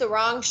closed the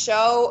wrong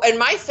show. And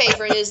my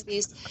favorite is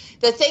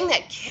the thing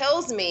that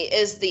kills me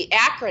is the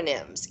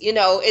acronyms. You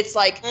know, it's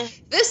like,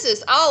 this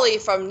is Ollie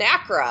from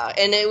NACRA.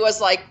 And it was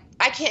like,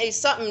 I can't,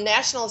 something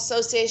National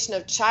Association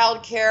of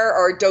Child Care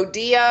or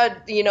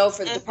DODEA, you know,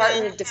 for the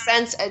Department of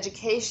Defense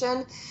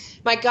Education.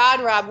 My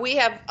God, Rob, we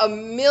have a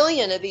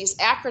million of these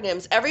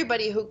acronyms.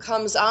 Everybody who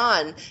comes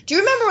on. Do you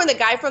remember when the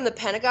guy from the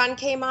Pentagon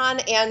came on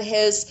and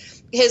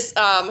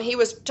he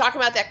was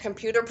talking about that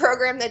computer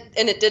program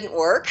and it didn't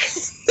work?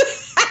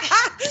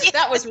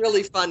 That was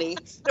really funny.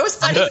 It was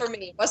funny for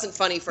me. It wasn't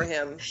funny for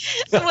him.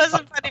 It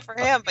wasn't funny for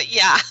him, but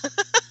yeah.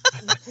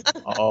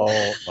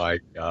 Oh my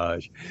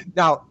gosh.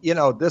 Now, you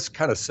know, this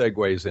kind of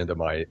segues into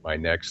my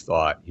next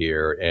thought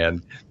here.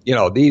 And, you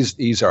know,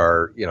 these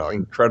are, you know,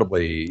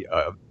 incredibly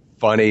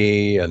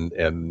funny and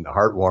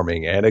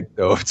heartwarming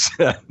anecdotes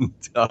and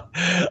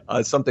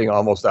something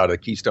almost out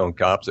of Keystone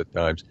Cops at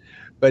times.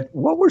 But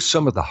what were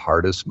some of the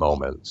hardest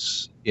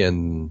moments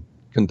in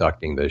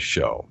conducting this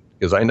show?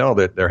 Because I know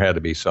that there had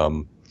to be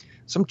some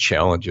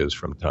challenges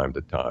from time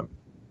to time.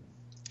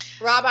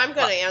 Rob, I'm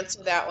going to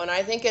answer that one.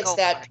 I think it's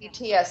that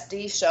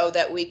PTSD show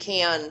that we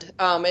canned.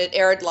 It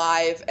aired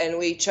live, and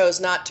we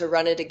chose not to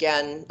run it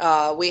again.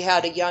 We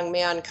had a young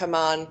man come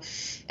on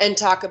and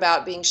talk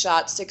about being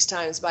shot 6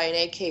 times by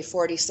an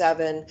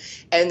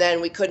AK-47, and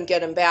then we couldn't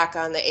get him back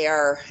on the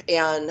air.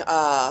 And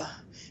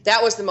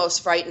that was the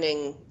most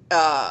frightening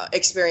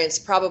experience,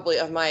 probably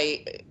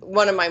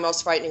one of my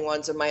most frightening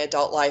ones of my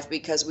adult life,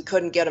 because we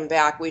couldn't get him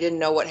back. We didn't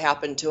know what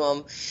happened to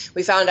him.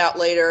 We found out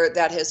later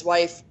that his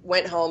wife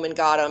went home and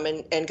got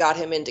him and got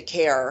him into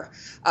care.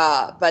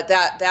 But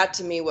that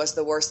to me was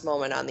the worst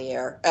moment on the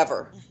air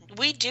ever.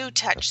 We do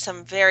touch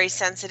some very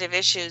sensitive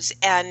issues,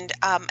 and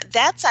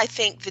that's, I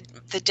think,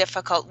 the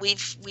difficult.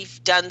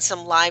 We've done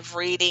some live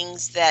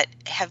readings that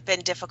have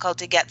been difficult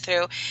to get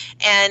through,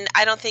 and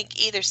I don't think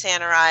either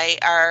Sam or I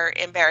are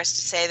embarrassed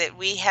to say that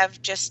we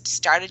have just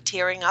started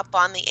tearing up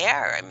on the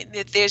air. I mean,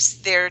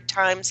 there are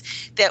times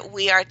that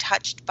we are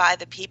touched by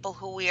the people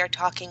who we are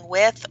talking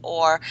with,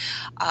 or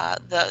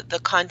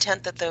the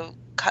content that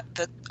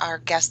our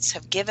guests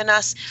have given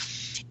us.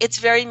 It's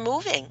very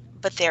moving.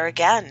 But there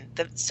again,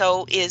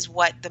 so is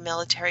what the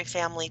military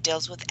family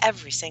deals with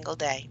every single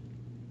day.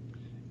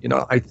 You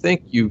know, I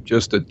think you've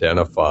just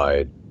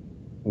identified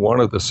one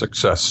of the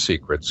success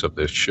secrets of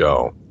this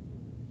show.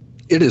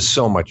 It is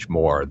so much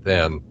more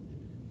than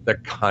the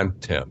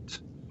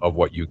content of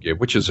what you give,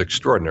 which is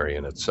extraordinary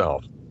in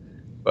itself.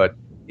 But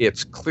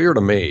it's clear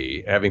to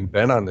me, having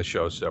been on the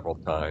show several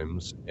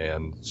times,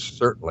 and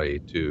certainly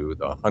to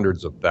the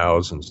hundreds of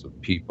thousands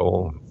of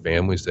people and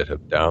families that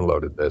have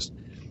downloaded this,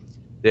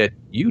 that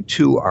you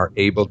two are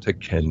able to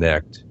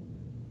connect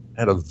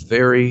at a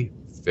very,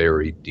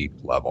 very deep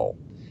level.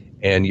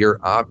 And you're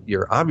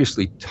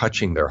obviously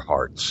touching their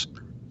hearts,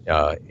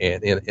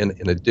 and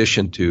in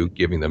addition to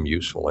giving them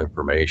useful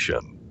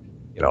information.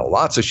 You know,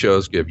 lots of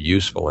shows give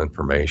useful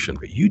information,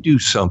 but you do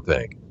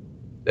something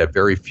that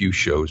very few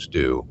shows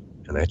do,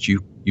 and that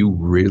you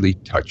really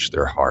touch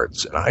their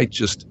hearts. And I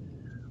just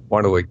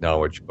want to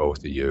acknowledge both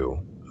of you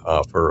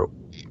for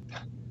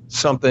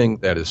something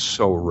that is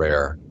so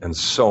rare and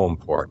so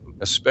important,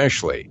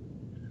 especially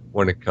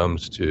when it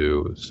comes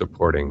to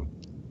supporting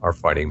our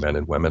fighting men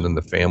and women and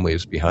the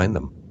families behind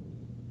them.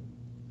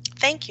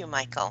 Thank you,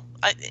 Michael.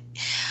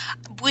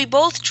 We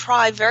both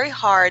try very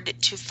hard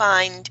to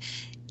find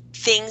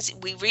things.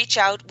 We reach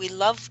out. We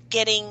love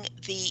getting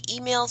the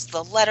emails,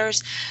 the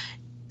letters.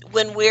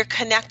 When we're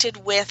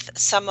connected with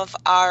some of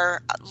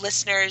our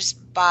listeners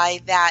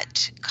by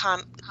that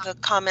the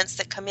comments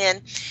that come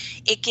in,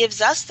 it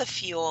gives us the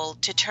fuel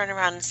to turn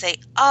around and say,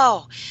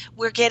 oh,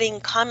 we're getting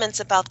comments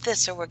about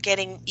this, or we're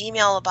getting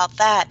email about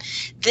that.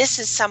 This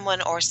is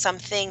someone or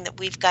something that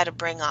we've got to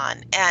bring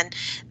on. And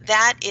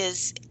that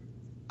is,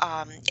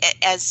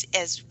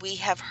 as we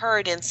have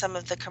heard in some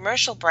of the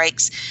commercial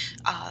breaks,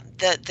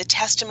 the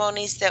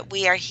testimonies that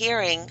we are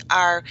hearing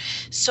are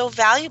so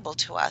valuable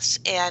to us,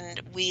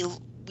 and we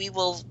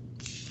will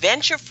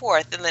venture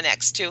forth in the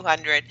next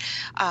 200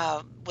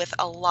 with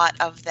a lot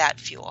of that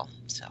fuel.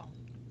 So.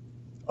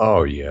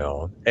 Oh,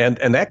 yeah.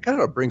 And that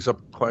kind of brings up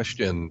a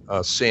question,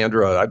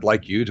 Sandra, I'd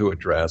like you to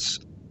address.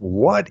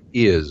 What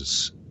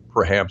is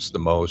perhaps the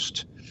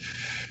most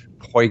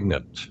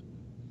poignant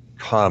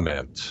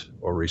comment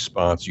or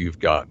response you've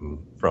gotten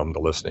from the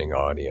listening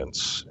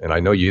audience? And I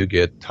know you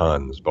get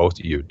tons, both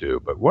of you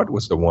do, but what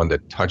was the one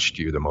that touched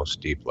you the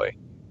most deeply?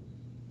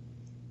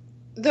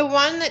 The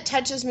one that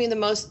touches me the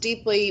most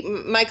deeply,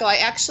 Michael, I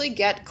actually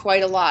get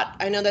quite a lot.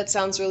 I know that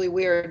sounds really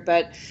weird,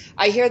 but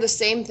I hear the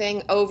same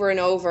thing over and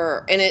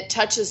over, and it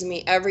touches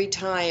me every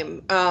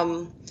time.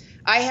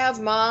 I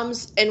have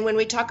moms, and when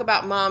we talk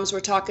about moms,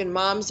 we're talking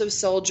moms of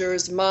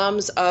soldiers,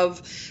 moms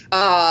of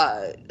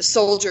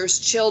soldiers'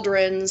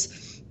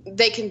 children's,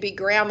 they can be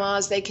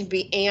grandmas, they can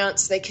be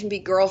aunts, they can be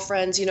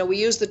girlfriends. We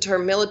use the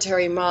term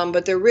military mom,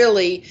 but they're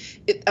really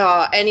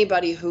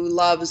anybody who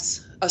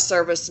loves a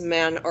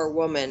serviceman or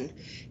woman.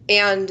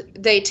 And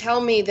they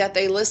tell me that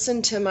they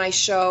listen to my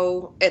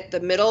show at the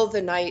middle of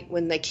the night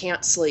when they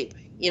can't sleep.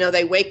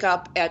 They wake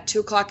up at 2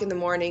 o'clock in the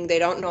morning. They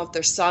don't know if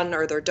their son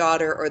or their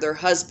daughter or their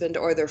husband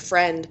or their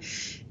friend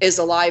is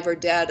alive or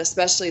dead,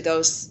 especially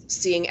those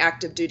seeing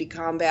active duty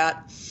combat.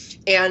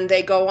 And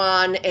they go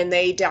on and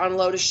they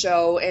download a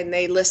show and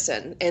they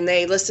listen. And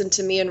they listen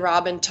to me and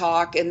Robin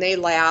talk, and they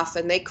laugh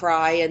and they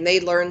cry and they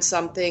learn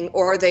something,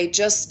 or they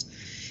just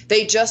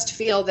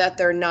feel that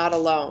they're not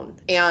alone.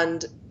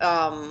 And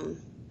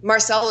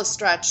Marcella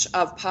Stretch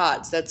of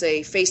Pods, that's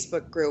a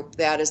Facebook group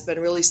that has been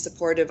really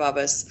supportive of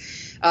us,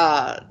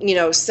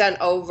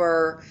 sent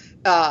over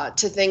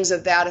to things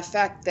of that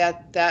effect,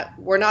 that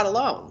we're not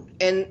alone.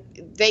 And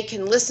they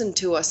can listen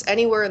to us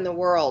anywhere in the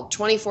world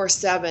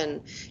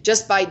 24/7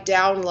 just by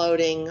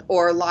downloading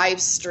or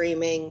live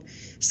streaming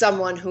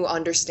someone who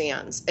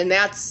understands. And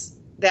that's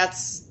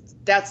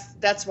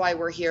why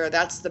we're here.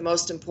 That's the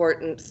most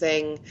important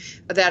thing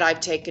that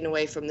I've taken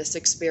away from this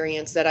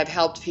experience, that I've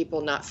helped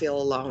people not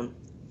feel alone.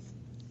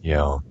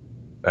 Yeah,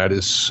 that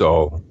is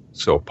so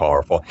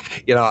powerful.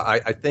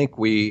 I think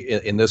we,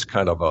 in this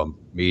kind of a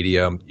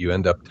medium, you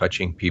end up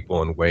touching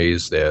people in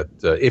ways that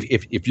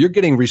if you're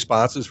getting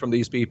responses from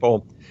these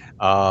people,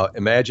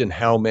 imagine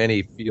how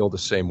many feel the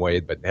same way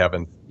but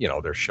haven't,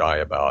 they're shy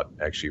about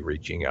actually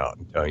reaching out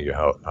and telling you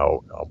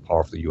how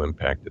powerfully you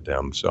impacted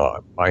them.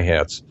 So my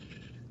hat's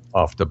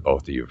off to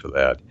both of you for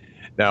that.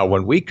 Now,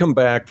 when we come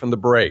back from the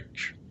break,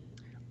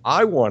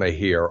 I want to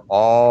hear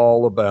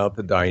all about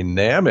the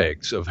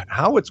dynamics of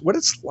what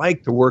it's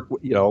like to work,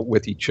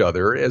 with each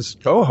other as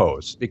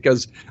co-hosts,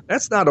 because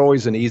that's not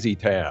always an easy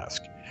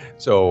task.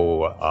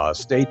 So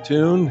stay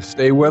tuned,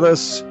 stay with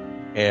us,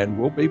 and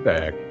we'll be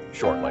back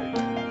shortly.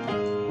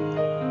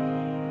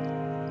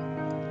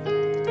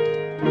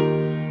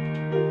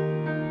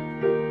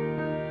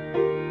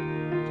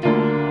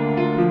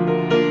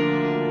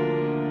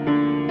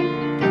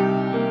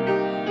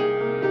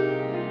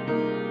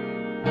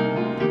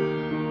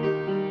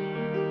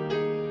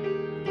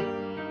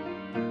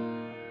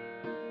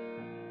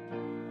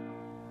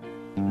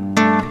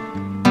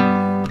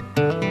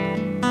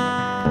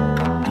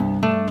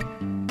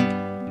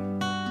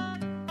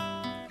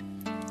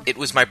 It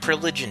was my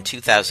privilege in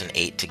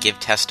 2008 to give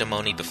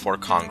testimony before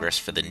Congress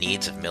for the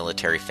needs of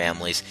military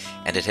families,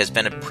 and it has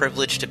been a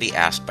privilege to be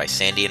asked by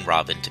Sandy and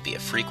Robin to be a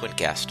frequent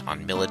guest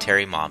on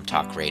Military Mom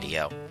Talk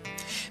Radio.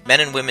 Men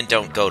and women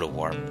don't go to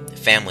war,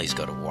 families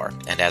go to war,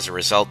 and as a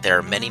result there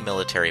are many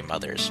military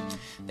mothers.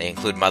 They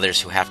include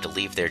mothers who have to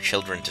leave their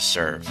children to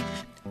serve,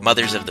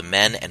 mothers of the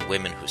men and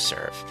women who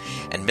serve,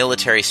 and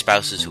military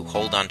spouses who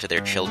hold on to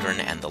their children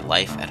and the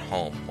life at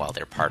home while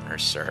their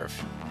partners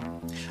serve.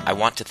 I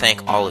want to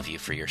thank all of you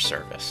for your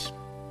service.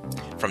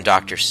 From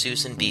Dr.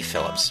 Susan B.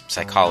 Phillips,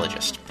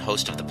 psychologist,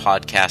 host of the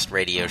podcast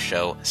radio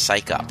show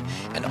Psych Up,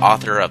 and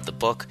author of the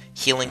book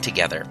Healing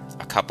Together,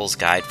 A Couple's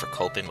Guide for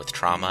Coping with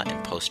Trauma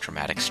and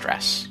Post-Traumatic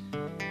Stress.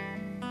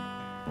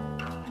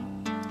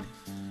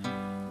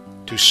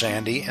 To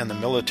Sandy and the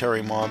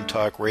Military Mom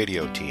Talk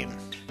radio team,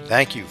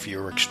 thank you for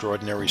your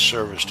extraordinary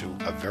service to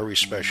a very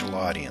special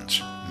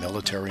audience,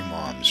 military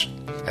moms.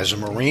 As a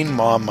Marine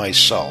mom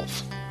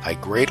myself, I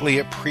greatly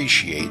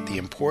appreciate the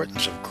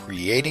importance of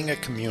creating a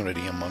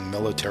community among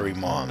military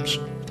moms.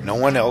 No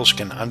one else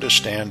can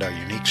understand our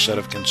unique set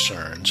of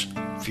concerns,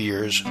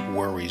 fears,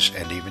 worries,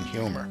 and even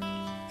humor.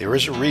 There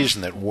is a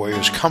reason that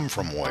warriors come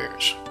from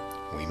warriors.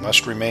 We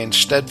must remain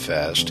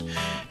steadfast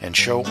and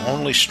show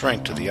only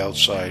strength to the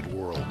outside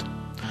world.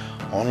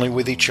 Only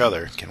with each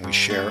other can we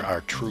share our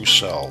true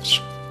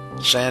selves.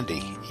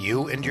 Sandy,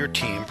 you and your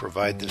team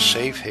provide the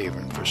safe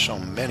haven for so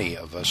many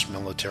of us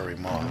military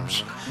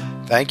moms.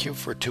 Thank you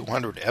for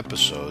 200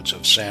 episodes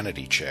of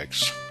Sanity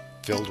Checks,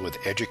 filled with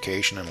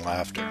education and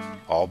laughter.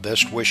 All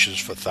best wishes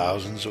for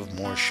thousands of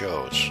more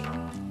shows.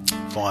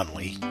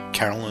 Fondly,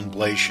 Carolyn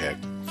Blashek,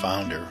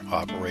 founder,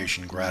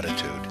 Operation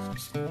Gratitude.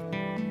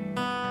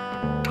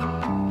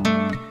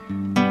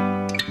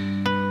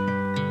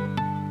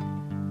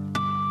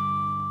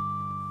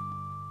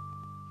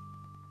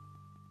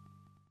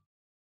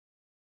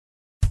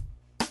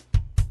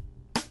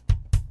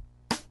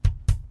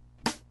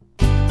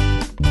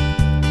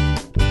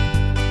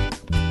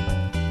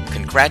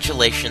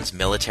 Congratulations,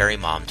 Military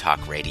Mom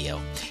Talk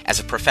Radio. As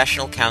a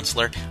professional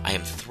counselor, I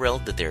am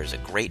thrilled that there is a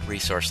great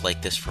resource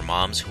like this for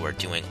moms who are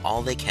doing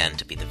all they can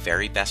to be the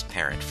very best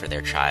parent for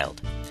their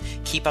child.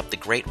 Keep up the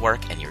great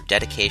work and your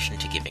dedication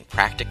to giving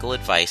practical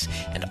advice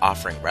and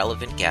offering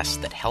relevant guests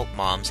that help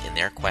moms in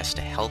their quest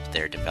to help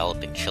their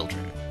developing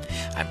children.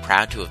 I'm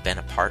proud to have been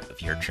a part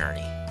of your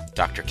journey.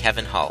 Dr.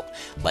 Kevin Hull,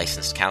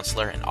 licensed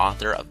counselor and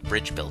author of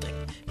Bridge Building,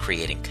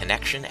 Creating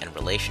Connection and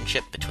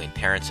Relationship Between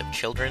Parents of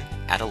Children,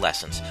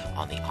 Adolescents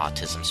on the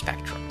Autism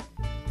Spectrum.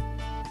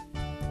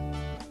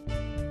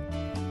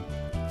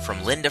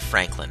 From Linda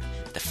Franklin,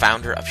 the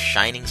founder of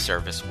Shining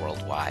Service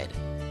Worldwide,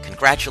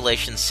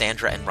 Congratulations,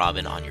 Sandra and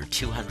Robin, on your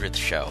 200th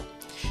show.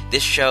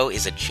 This show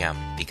is a gem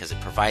because it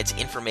provides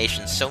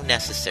information so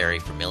necessary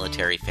for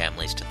military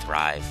families to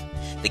thrive.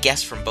 The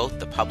guests from both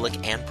the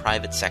public and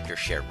private sector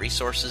share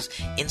resources,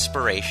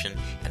 inspiration,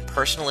 and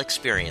personal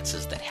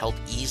experiences that help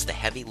ease the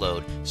heavy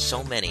load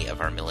so many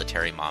of our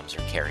military moms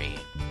are carrying.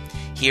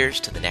 Here's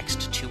to the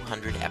next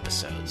 200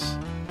 episodes.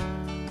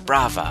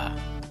 Brava!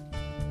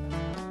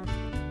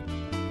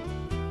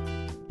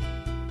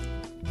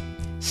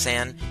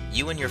 San,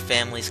 you and your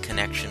family's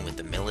connection with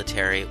the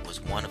military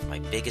was one of my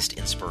biggest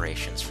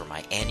inspirations for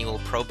my annual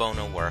pro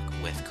bono work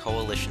with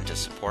Coalition to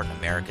Support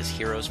America's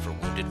Heroes for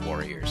Wounded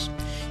Warriors.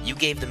 You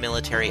gave the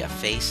military a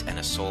face and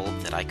a soul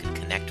that I could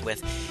connect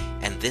with,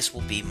 and this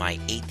will be my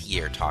 8th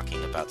year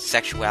talking about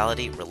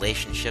sexuality,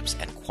 relationships,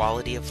 and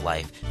quality of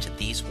life to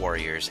these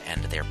warriors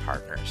and their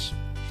partners.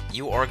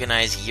 You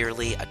organize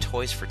yearly a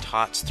Toys for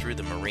Tots through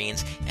the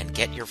Marines and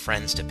get your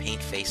friends to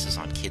paint faces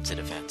on kids at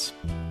events.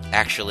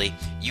 Actually,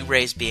 you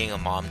raise being a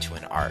mom to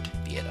an art,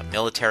 be it a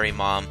military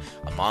mom,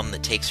 a mom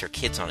that takes her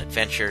kids on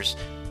adventures,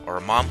 or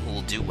a mom who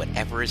will do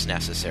whatever is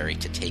necessary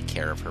to take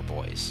care of her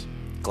boys.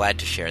 Glad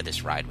to share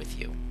this ride with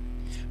you.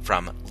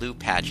 From Lou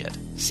Padgett,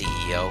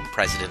 CEO,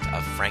 President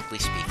of Frankly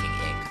Speaking,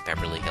 Inc.,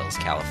 Beverly Hills,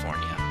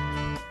 California.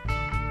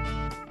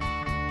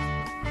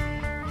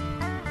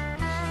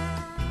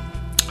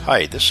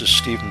 Hi, this is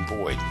Stephen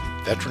Boyd,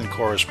 veteran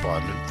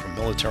correspondent from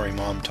Military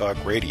Mom Talk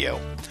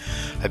Radio.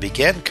 I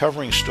began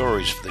covering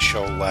stories for the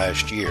show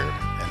last year,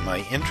 and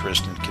my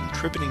interest in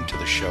contributing to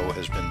the show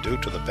has been due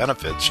to the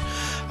benefits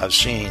I've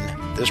seen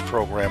this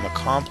program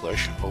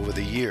accomplish over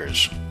the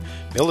years.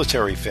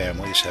 Military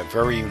families have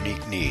very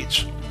unique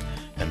needs,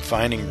 and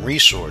finding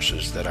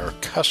resources that are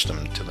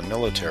accustomed to the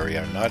military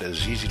are not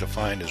as easy to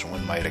find as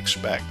one might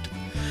expect.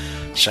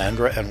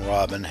 Sandra and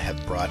Robin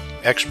have brought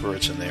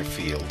experts in their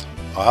field,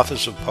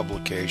 authors of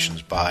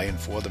publications by and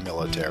for the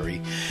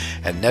military,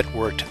 and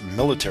networked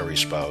military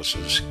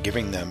spouses,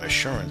 giving them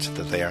assurance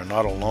that they are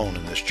not alone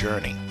in this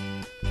journey.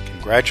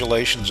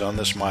 Congratulations on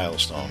this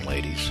milestone,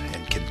 ladies,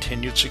 and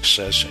continued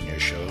success in your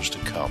shows to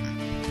come.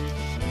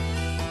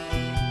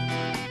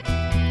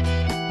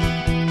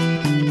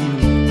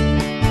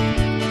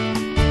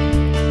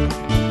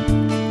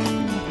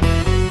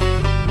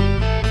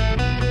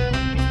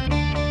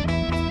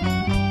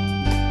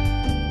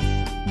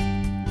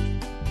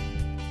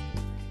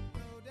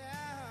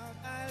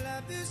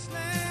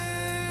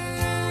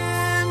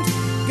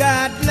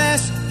 God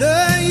bless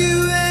the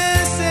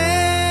USA.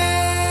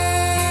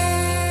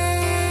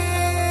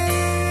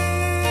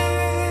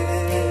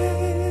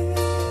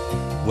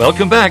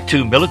 Welcome back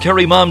to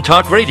Military Mom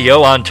Talk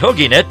Radio on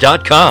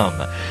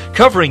TogiNet.com,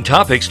 covering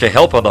topics to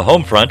help on the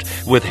home front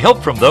with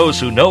help from those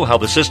who know how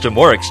the system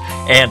works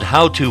and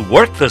how to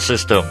work the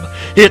system.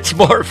 It's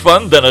more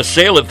fun than a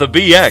sale at the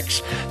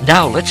BX.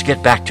 Now let's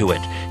get back to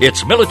it.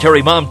 It's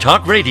Military Mom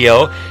Talk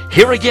Radio.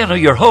 Here again are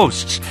your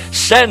hosts,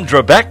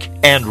 Sandra Beck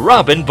and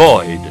Robin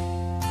Boyd.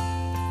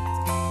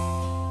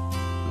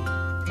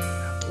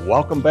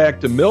 Welcome back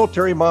to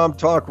Military Mom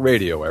Talk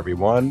Radio,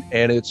 everyone,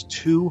 and its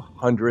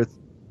 200th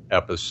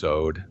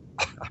episode.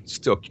 I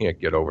still can't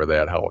get over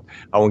that, how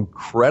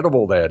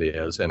incredible that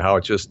is, and how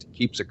it just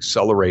keeps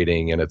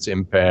accelerating in its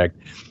impact.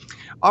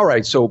 All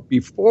right, so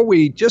before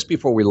we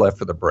left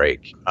for the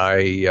break,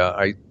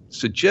 I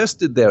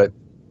suggested that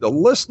the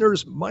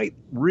listeners might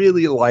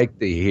really like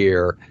to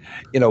hear,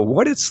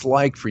 what it's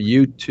like for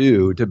you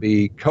two to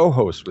be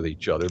co-hosts with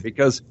each other,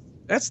 because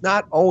that's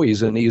not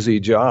always an easy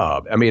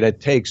job. I mean, it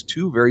takes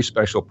two very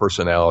special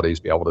personalities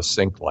to be able to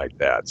sync like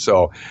that.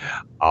 So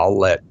I'll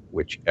let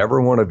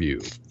whichever one of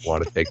you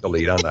want to take the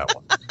lead on that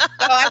one.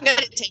 Oh, I'm going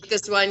to take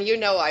this one. You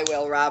know I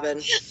will,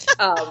 Robin.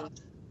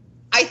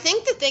 I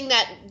think the thing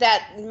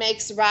that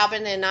makes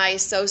Robin and I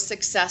so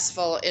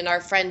successful in our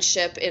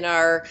friendship, in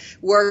our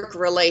work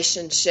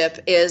relationship,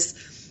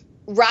 is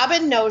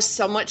Robin knows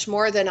so much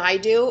more than I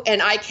do,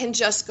 and I can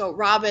just go,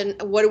 Robin,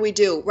 what do we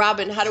do?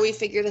 Robin, how do we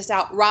figure this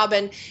out?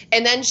 Robin,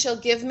 and then she'll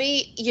give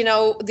me,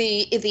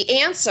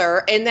 the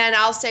answer, and then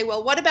I'll say,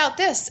 well, what about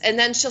this? And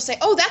then she'll say,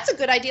 oh, that's a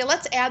good idea.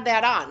 Let's add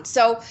that on.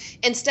 So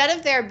instead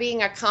of there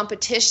being a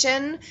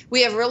competition,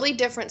 we have really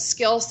different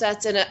skill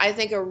sets and I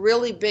think a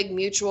really big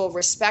mutual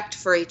respect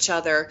for each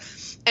other.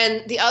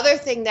 And the other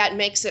thing that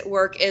makes it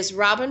work is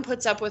Robin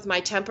puts up with my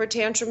temper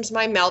tantrums,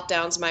 my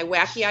meltdowns, my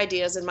wacky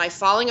ideas, and my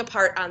falling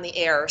apart on the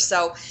air.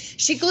 So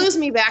she glues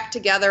me back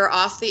together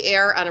off the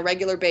air on a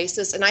regular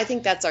basis, and I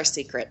think that's our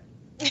secret.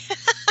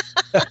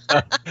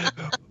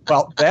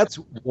 Well, that's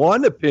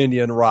one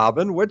opinion,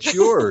 Robin. What's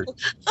yours?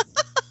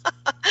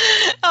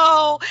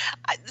 Oh,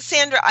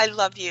 Sandra, I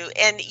love you.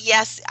 And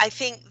yes, I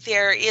think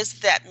there is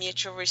that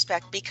mutual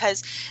respect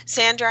because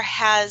Sandra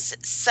has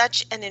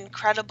such an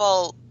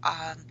incredible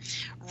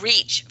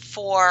reach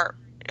for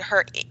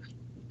her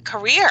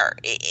career.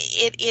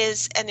 It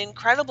is an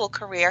incredible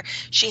career.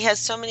 She has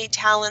so many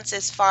talents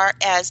as far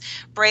as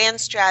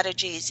brand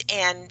strategies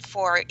and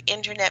for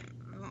internet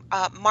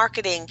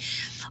marketing.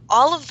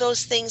 All of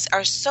those things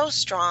are so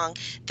strong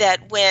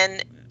that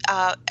when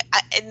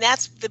and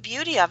that's the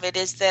beauty of it,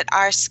 is that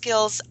our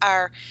skills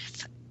are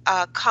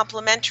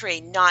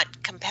complementary,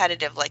 not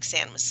competitive, like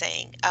San was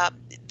saying.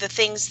 The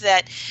things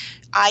that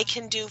I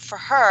can do for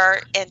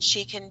her and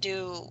she can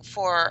do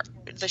for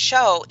the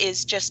show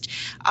is just,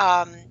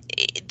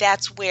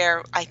 that's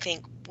where I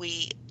think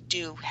we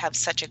do have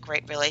such a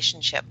great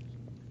relationship.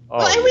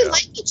 Well, and we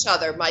like each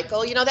other,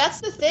 Michael. That's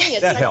the thing.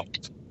 It's that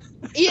helps.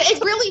 Yeah,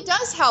 it really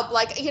does help.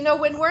 Like,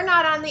 when we're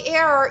not on the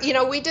air,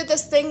 we did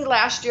this thing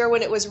last year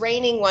when it was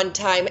raining one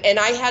time, and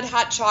I had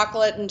hot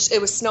chocolate and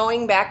it was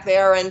snowing back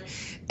there, and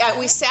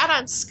we sat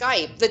on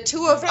Skype, the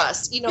two of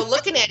us,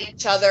 looking at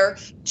each other,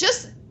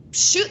 just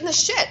shooting the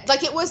shit.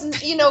 Like, it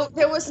wasn't,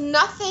 there was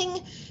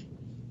nothing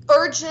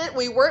urgent.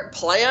 We weren't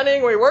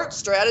planning. We weren't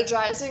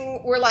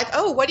strategizing. We're like,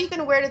 oh, what are you going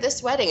to wear to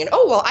this wedding? And,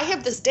 oh, well, I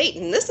have this date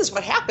and this is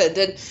what happened.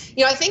 And,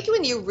 I think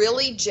when you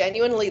really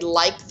genuinely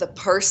like the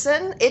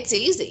person, it's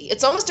easy.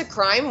 It's almost a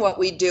crime what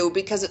we do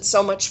because it's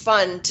so much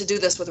fun to do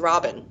this with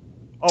Robin.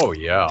 Oh,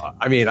 yeah.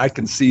 I mean, I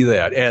can see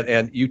that.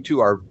 And you two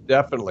are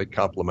definitely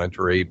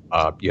complementary.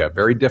 You have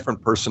very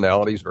different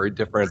personalities, very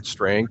different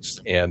strengths,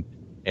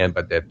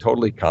 but they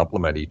totally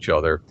complement each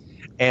other.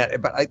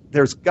 But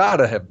there's got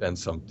to have been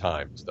some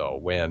times, though,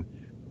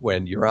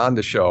 when you're on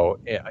the show,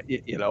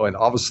 and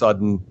all of a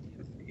sudden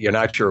you're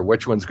not sure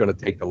which one's going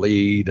to take the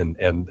lead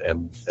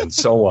and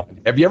so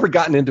on. Have you ever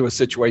gotten into a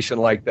situation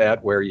like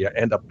that where you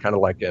end up kind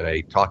of like in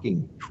a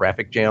talking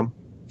traffic jam?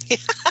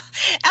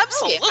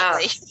 Absolutely. Oh,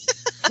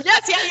 yeah.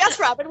 Yes,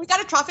 Robin. We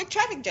got a traffic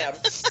jam.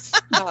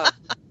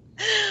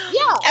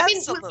 Yeah, I mean,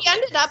 we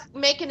ended up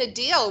making a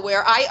deal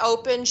where I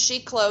open, she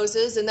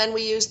closes, and then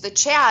we use the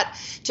chat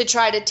to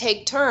try to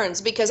take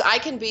turns because I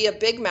can be a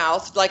big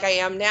mouth like I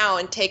am now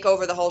and take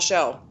over the whole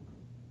show.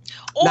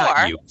 Or,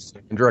 not you,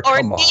 Sandra, or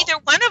come neither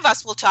on. one of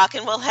us will talk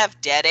and we'll have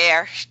dead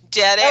air.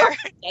 Dead air.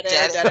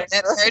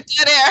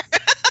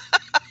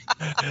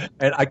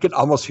 And I could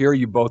almost hear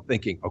you both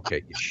thinking,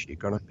 okay, is she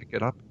going to pick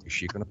it up? Is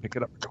she going to pick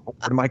it up?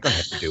 What am I going to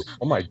have to do?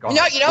 Oh, my God.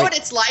 No, you know what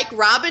it's like?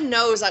 Robin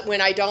knows when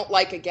I don't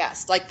like a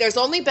guest. Like, there's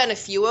only been a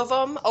few of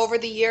them over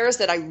the years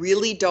that I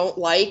really don't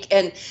like.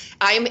 And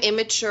I'm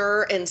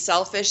immature and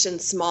selfish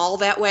and small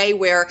that way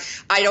where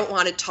I don't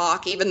want to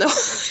talk, even though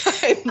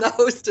I'm the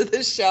host of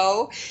the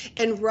show.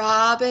 And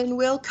Robin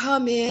will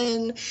come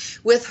in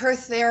with her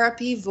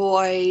therapy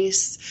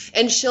voice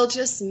and she'll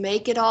just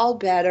make it all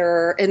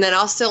better. And then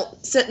I'll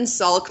sit and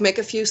sulk, make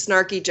a few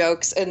snarky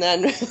jokes, and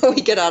then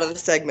we get out of the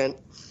segment.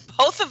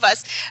 Both of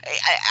us,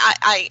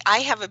 I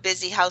have a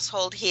busy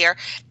household here.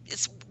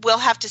 We'll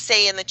have to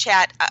say in the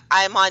chat,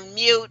 I'm on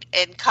mute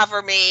and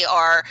cover me,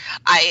 or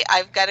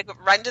I've got to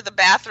run to the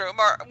bathroom,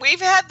 or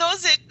we've had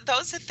those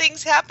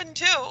things happen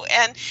too.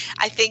 And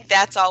I think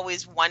that's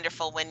always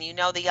wonderful when you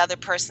know the other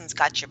person's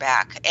got your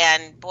back.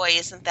 And boy,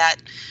 isn't that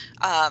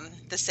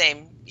the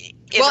same.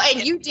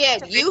 And you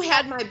did. You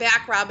had my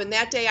back, Robin.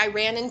 That day I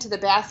ran into the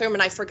bathroom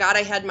and I forgot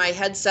I had my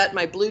headset,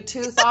 my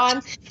Bluetooth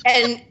on.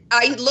 And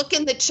I look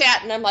in the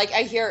chat and I'm like,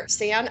 I hear,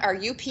 San, are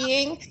you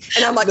peeing?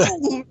 And I'm like,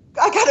 oh,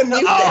 I got to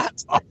mute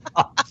that.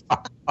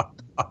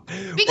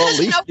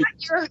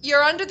 Because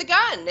you're under the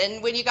gun.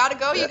 And when you got to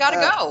go, you got to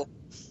go.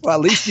 Well,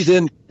 at least you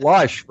didn't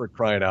blush, for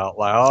crying out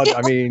loud.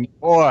 I mean,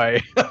 boy.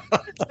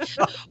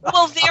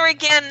 Well, there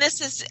again,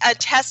 this is a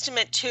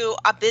testament to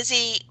a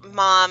busy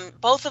mom.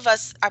 Both of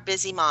us are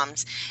busy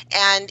moms.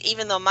 And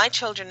even though my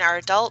children are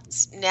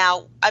adults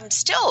now, I'm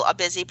still a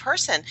busy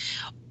person.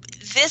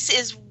 This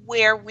is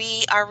where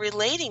we are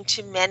relating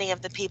to many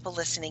of the people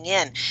listening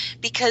in,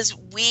 because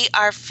we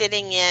are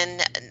fitting in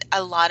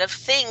a lot of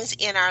things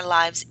in our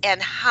lives.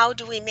 And how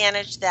do we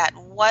manage that?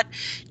 What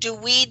do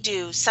we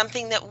do?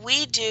 Something that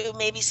we do,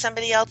 maybe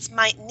somebody else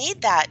might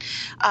need that,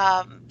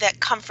 that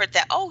comfort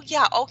that, oh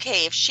yeah,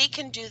 okay, if she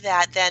can do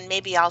that, then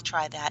maybe I'll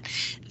try that.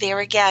 There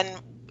again,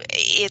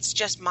 it's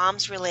just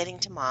moms relating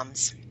to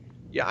moms.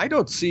 Yeah, I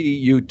don't see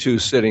you two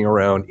sitting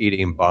around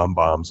eating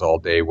bonbons all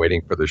day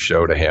waiting for the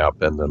show to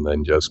happen and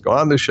then just go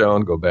on the show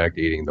and go back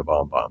to eating the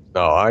bonbons.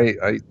 No,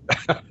 I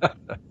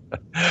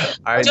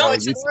know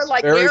it's more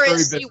like, where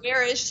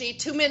is she?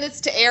 2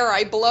 minutes to air.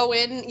 I blow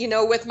in,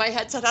 with my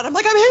headset on. I'm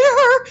like, I'm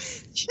here.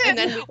 And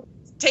then we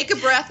take a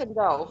breath and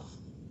go.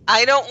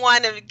 I don't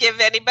want to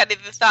give anybody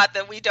the thought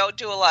that we don't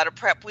do a lot of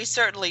prep. We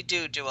certainly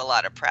do a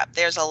lot of prep.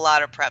 There's a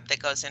lot of prep that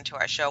goes into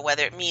our show,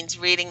 whether it means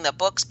reading the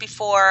books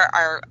before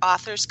our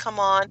authors come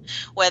on,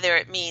 whether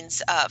it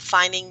means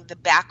finding the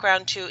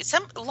background to.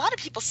 A lot of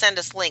people send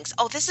us links.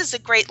 Oh, this is a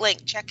great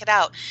link. Check it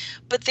out.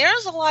 But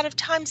there's a lot of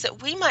times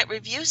that we might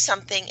review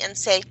something and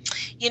say,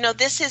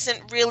 this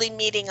isn't really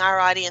meeting our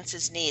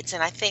audience's needs.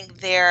 And I think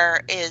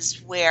there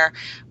is where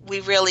we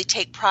really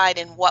take pride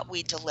in what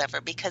we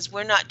deliver, because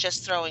we're not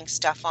just throwing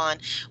stuff on.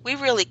 We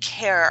really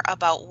care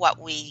about what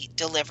we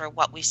deliver,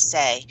 what we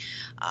say,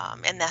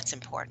 and that's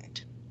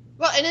important.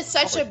 Well, and it's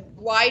such a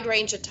wide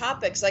range of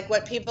topics, like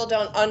what people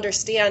don't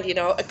understand,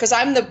 because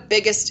I'm the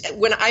biggest,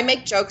 when I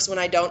make jokes when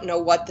I don't know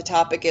what the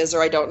topic is,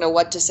 or I don't know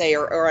what to say,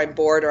 or I'm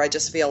bored, or I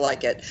just feel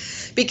like it.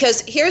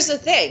 Because here's the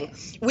thing,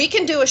 we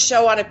can do a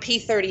show on a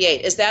P-38.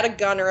 Is that a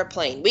gun or a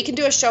plane? We can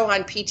do a show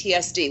on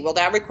PTSD. Well,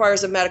 that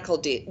requires a medical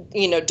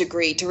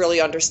degree to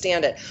really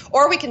understand it.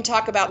 Or we can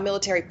talk about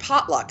military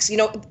potlucks.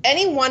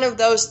 Any one of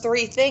those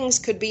three things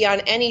could be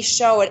on any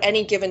show at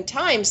any given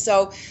time.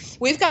 So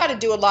we've got to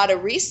do a lot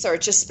of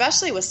research,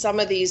 especially with some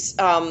of these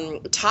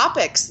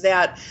topics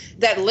that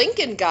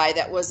Lincoln guy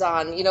that was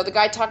on, the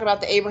guy talking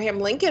about the Abraham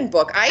Lincoln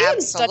book. I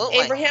hadn't studied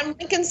Abraham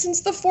Lincoln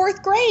since the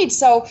 4th grade.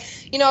 So,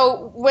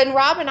 when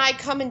Rob and I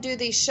come and do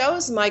these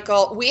shows,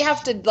 Michael, we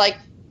have to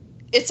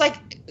it's like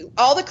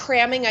all the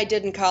cramming I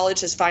did in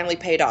college has finally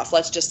paid off.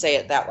 Let's just say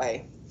it that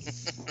way.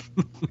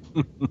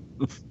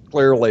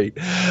 Clearly.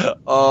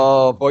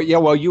 But yeah,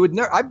 well, you would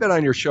never, I've been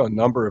on your show a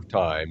number of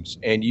times,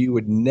 and you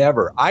would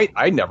never,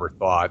 I never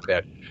thought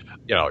that,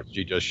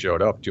 she just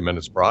showed up 2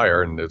 minutes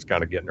prior and it's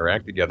kind of getting her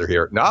act together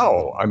here.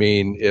 No, I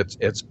mean,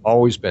 it's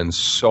always been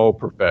so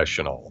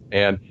professional.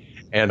 And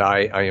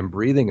I am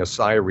breathing a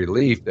sigh of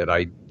relief that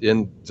I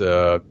didn't,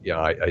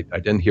 I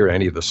didn't hear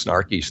any of the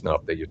snarky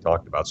stuff that you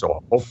talked about.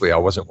 So hopefully I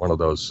wasn't one of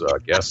those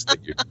guests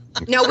that you.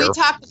 No, we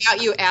talked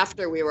about you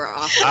after we were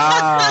off.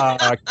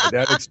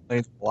 That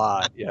explains a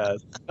lot.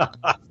 Yes.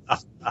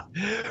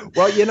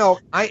 Well,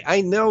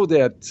 I know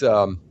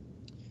that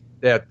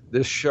that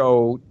this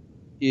show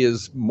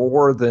is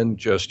more than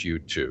just you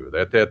two.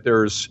 That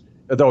there's,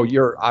 though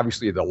you're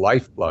obviously the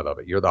lifeblood of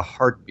it, you're the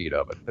heartbeat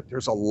of it. But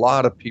there's a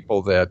lot of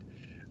people that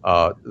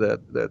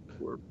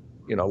were,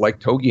 like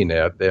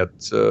TogiNet,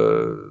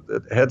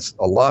 that had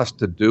a lot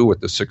to do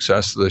with the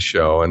success of the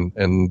show. And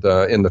in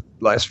the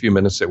last few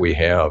minutes that we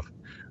have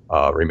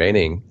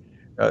remaining,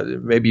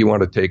 maybe you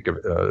want to take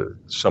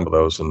some of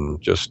those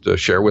and just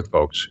share with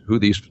folks who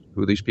these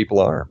people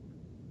are.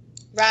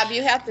 Rob,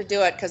 you have to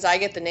do it because I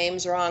get the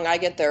names wrong. I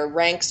get their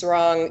ranks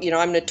wrong.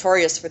 I'm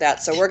notorious for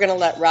that. So we're going to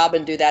let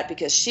Robin do that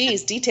because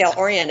she's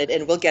detail-oriented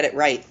and we'll get it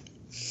right.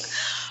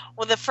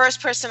 Well, the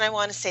first person I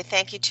want to say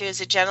thank you to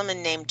is a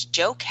gentleman named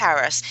Joe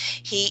Karras.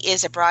 He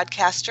is a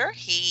broadcaster.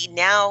 He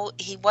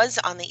was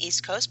on the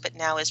East Coast, but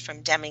now is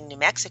from Deming, New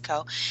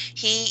Mexico.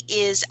 He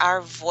is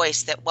our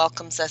voice that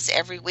welcomes us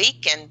every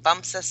week and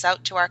bumps us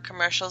out to our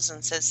commercials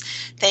and says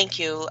thank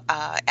you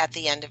at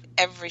the end of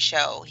every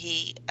show.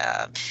 He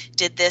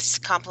did this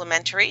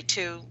complimentary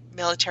to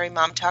Military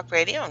Mom Talk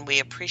Radio, and we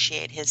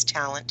appreciate his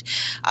talent.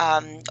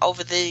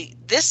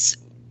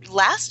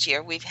 Last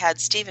year, we've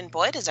had Stephen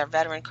Boyd as our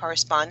veteran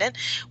correspondent.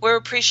 We're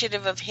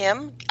appreciative of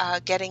him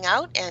getting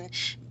out and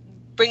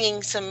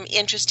bringing some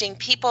interesting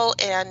people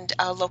and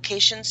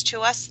locations to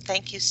us.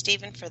 Thank you,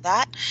 Stephen, for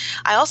that.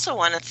 I also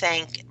want to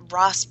thank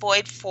Ross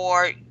Boyd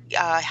for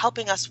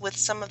helping us with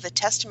some of the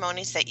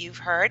testimonies that you've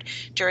heard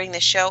during the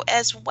show,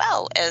 as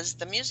well as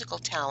the musical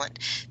talent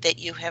that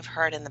you have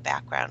heard in the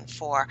background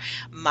for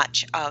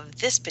much of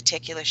this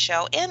particular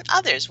show and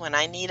others. When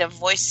I do a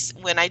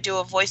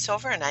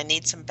voiceover and I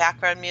need some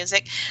background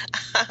music,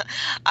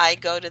 I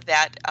go to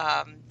that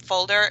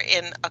folder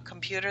in a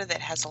computer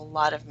that has a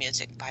lot of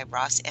music by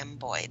Ross M.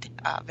 Boyd,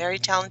 a very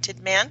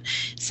talented man,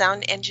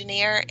 sound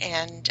engineer,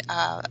 and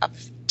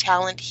of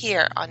talent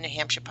here on New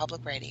Hampshire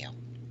Public Radio.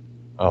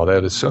 Oh,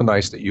 that is so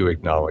nice that you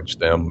acknowledge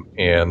them,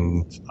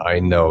 and I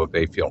know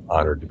they feel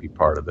honored to be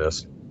part of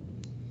this.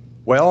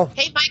 Well,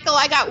 hey, Michael,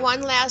 I got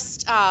one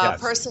last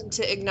person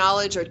to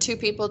acknowledge, or two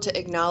people to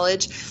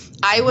acknowledge.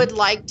 I would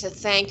like to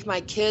thank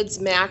my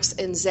kids, Max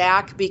and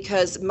Zach,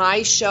 because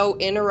my show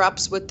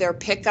interrupts with their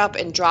pickup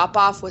and drop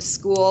off with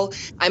school.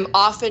 I'm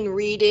often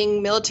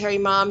reading military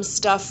mom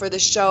stuff for the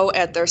show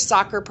at their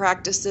soccer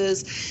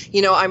practices.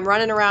 I'm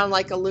running around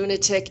like a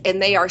lunatic, and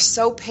they are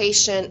so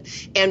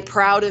patient and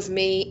proud of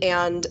me.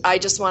 And I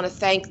just want to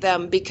thank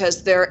them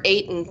because they're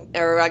 8 and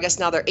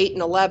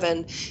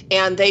 11,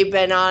 and they've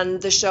been on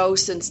the show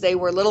since they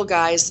were little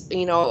guys,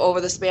 over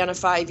the span of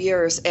 5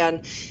 years.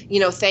 And,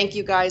 thank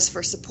you guys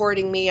for supporting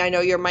me. I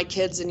know you're my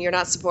kids and you're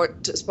not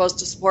supposed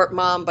to support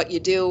mom, but you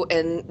do,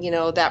 and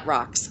that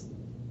rocks.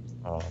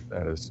 Oh,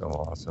 that is so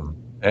awesome.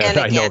 And again,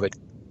 I know that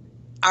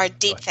our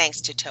deep thanks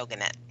to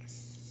TogiNet.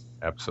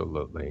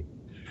 Absolutely.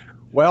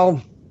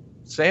 Well,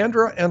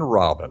 Sandra and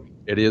Robin,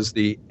 it is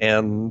the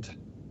end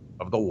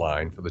of the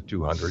line for the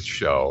 200th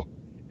show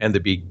and the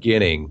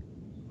beginning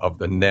of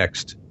the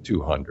next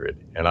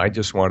 200. And I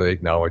just want to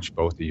acknowledge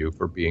both of you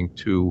for being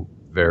two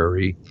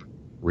very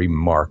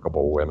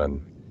remarkable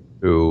women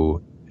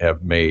who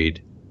have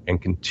made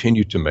and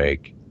continue to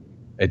make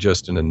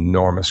just an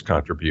enormous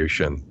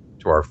contribution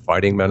to our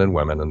fighting men and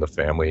women and the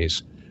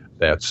families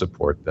that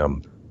support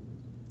them.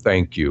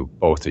 Thank you,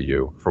 both of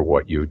you, for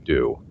what you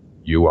do.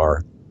 You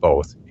are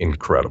both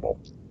incredible.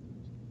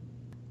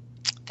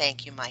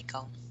 Thank you,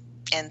 Michael.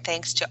 And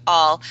thanks to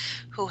all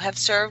who have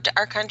served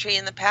our country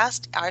in the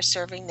past, are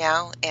serving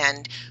now,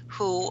 and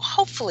who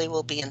hopefully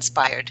will be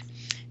inspired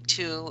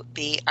to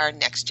be our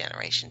next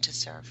generation to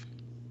serve.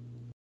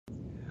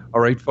 All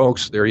right,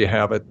 folks, there you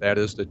have it. That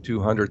is the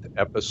 200th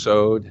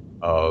episode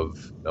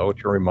of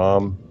Military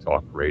Mom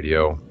Talk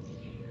Radio.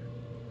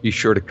 Be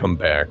sure to come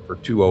back for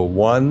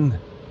 201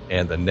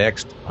 and the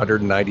next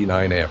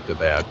 199 after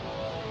that.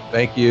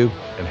 Thank you,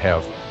 and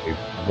have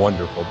a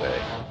wonderful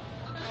day.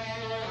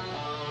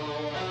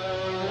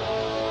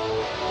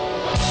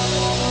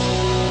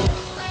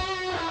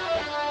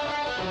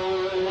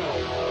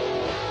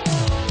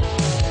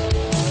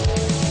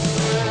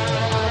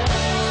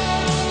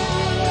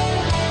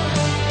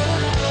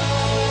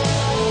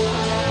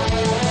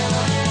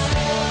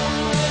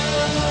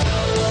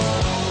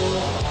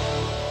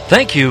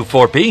 Thank you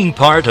for being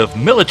part of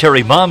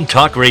Military Mom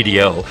Talk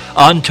Radio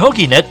on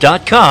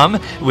TogiNet.com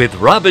with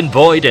Robin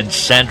Boyd and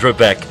Sandra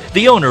Beck,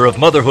 the owner of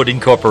Motherhood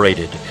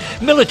Incorporated.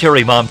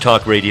 Military Mom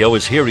Talk Radio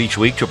is here each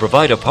week to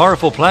provide a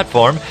powerful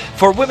platform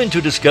for women to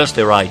discuss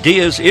their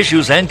ideas,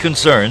 issues, and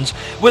concerns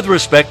with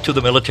respect to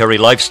the military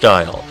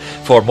lifestyle.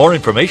 For more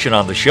information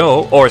on the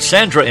show or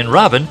Sandra and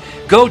Robin,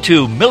 go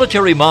to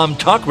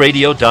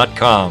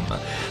MilitaryMomTalkRadio.com.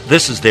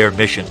 This is their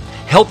mission,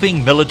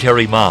 helping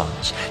military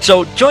moms.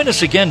 So join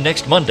us again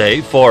next Monday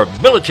for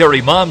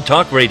Military Mom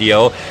Talk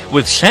Radio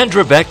with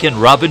Sandra Beck and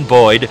Robin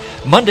Boyd,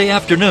 Monday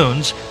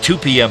afternoons, 2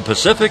 p.m.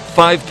 Pacific,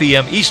 5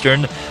 p.m.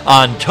 Eastern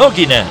on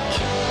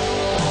TogiNet.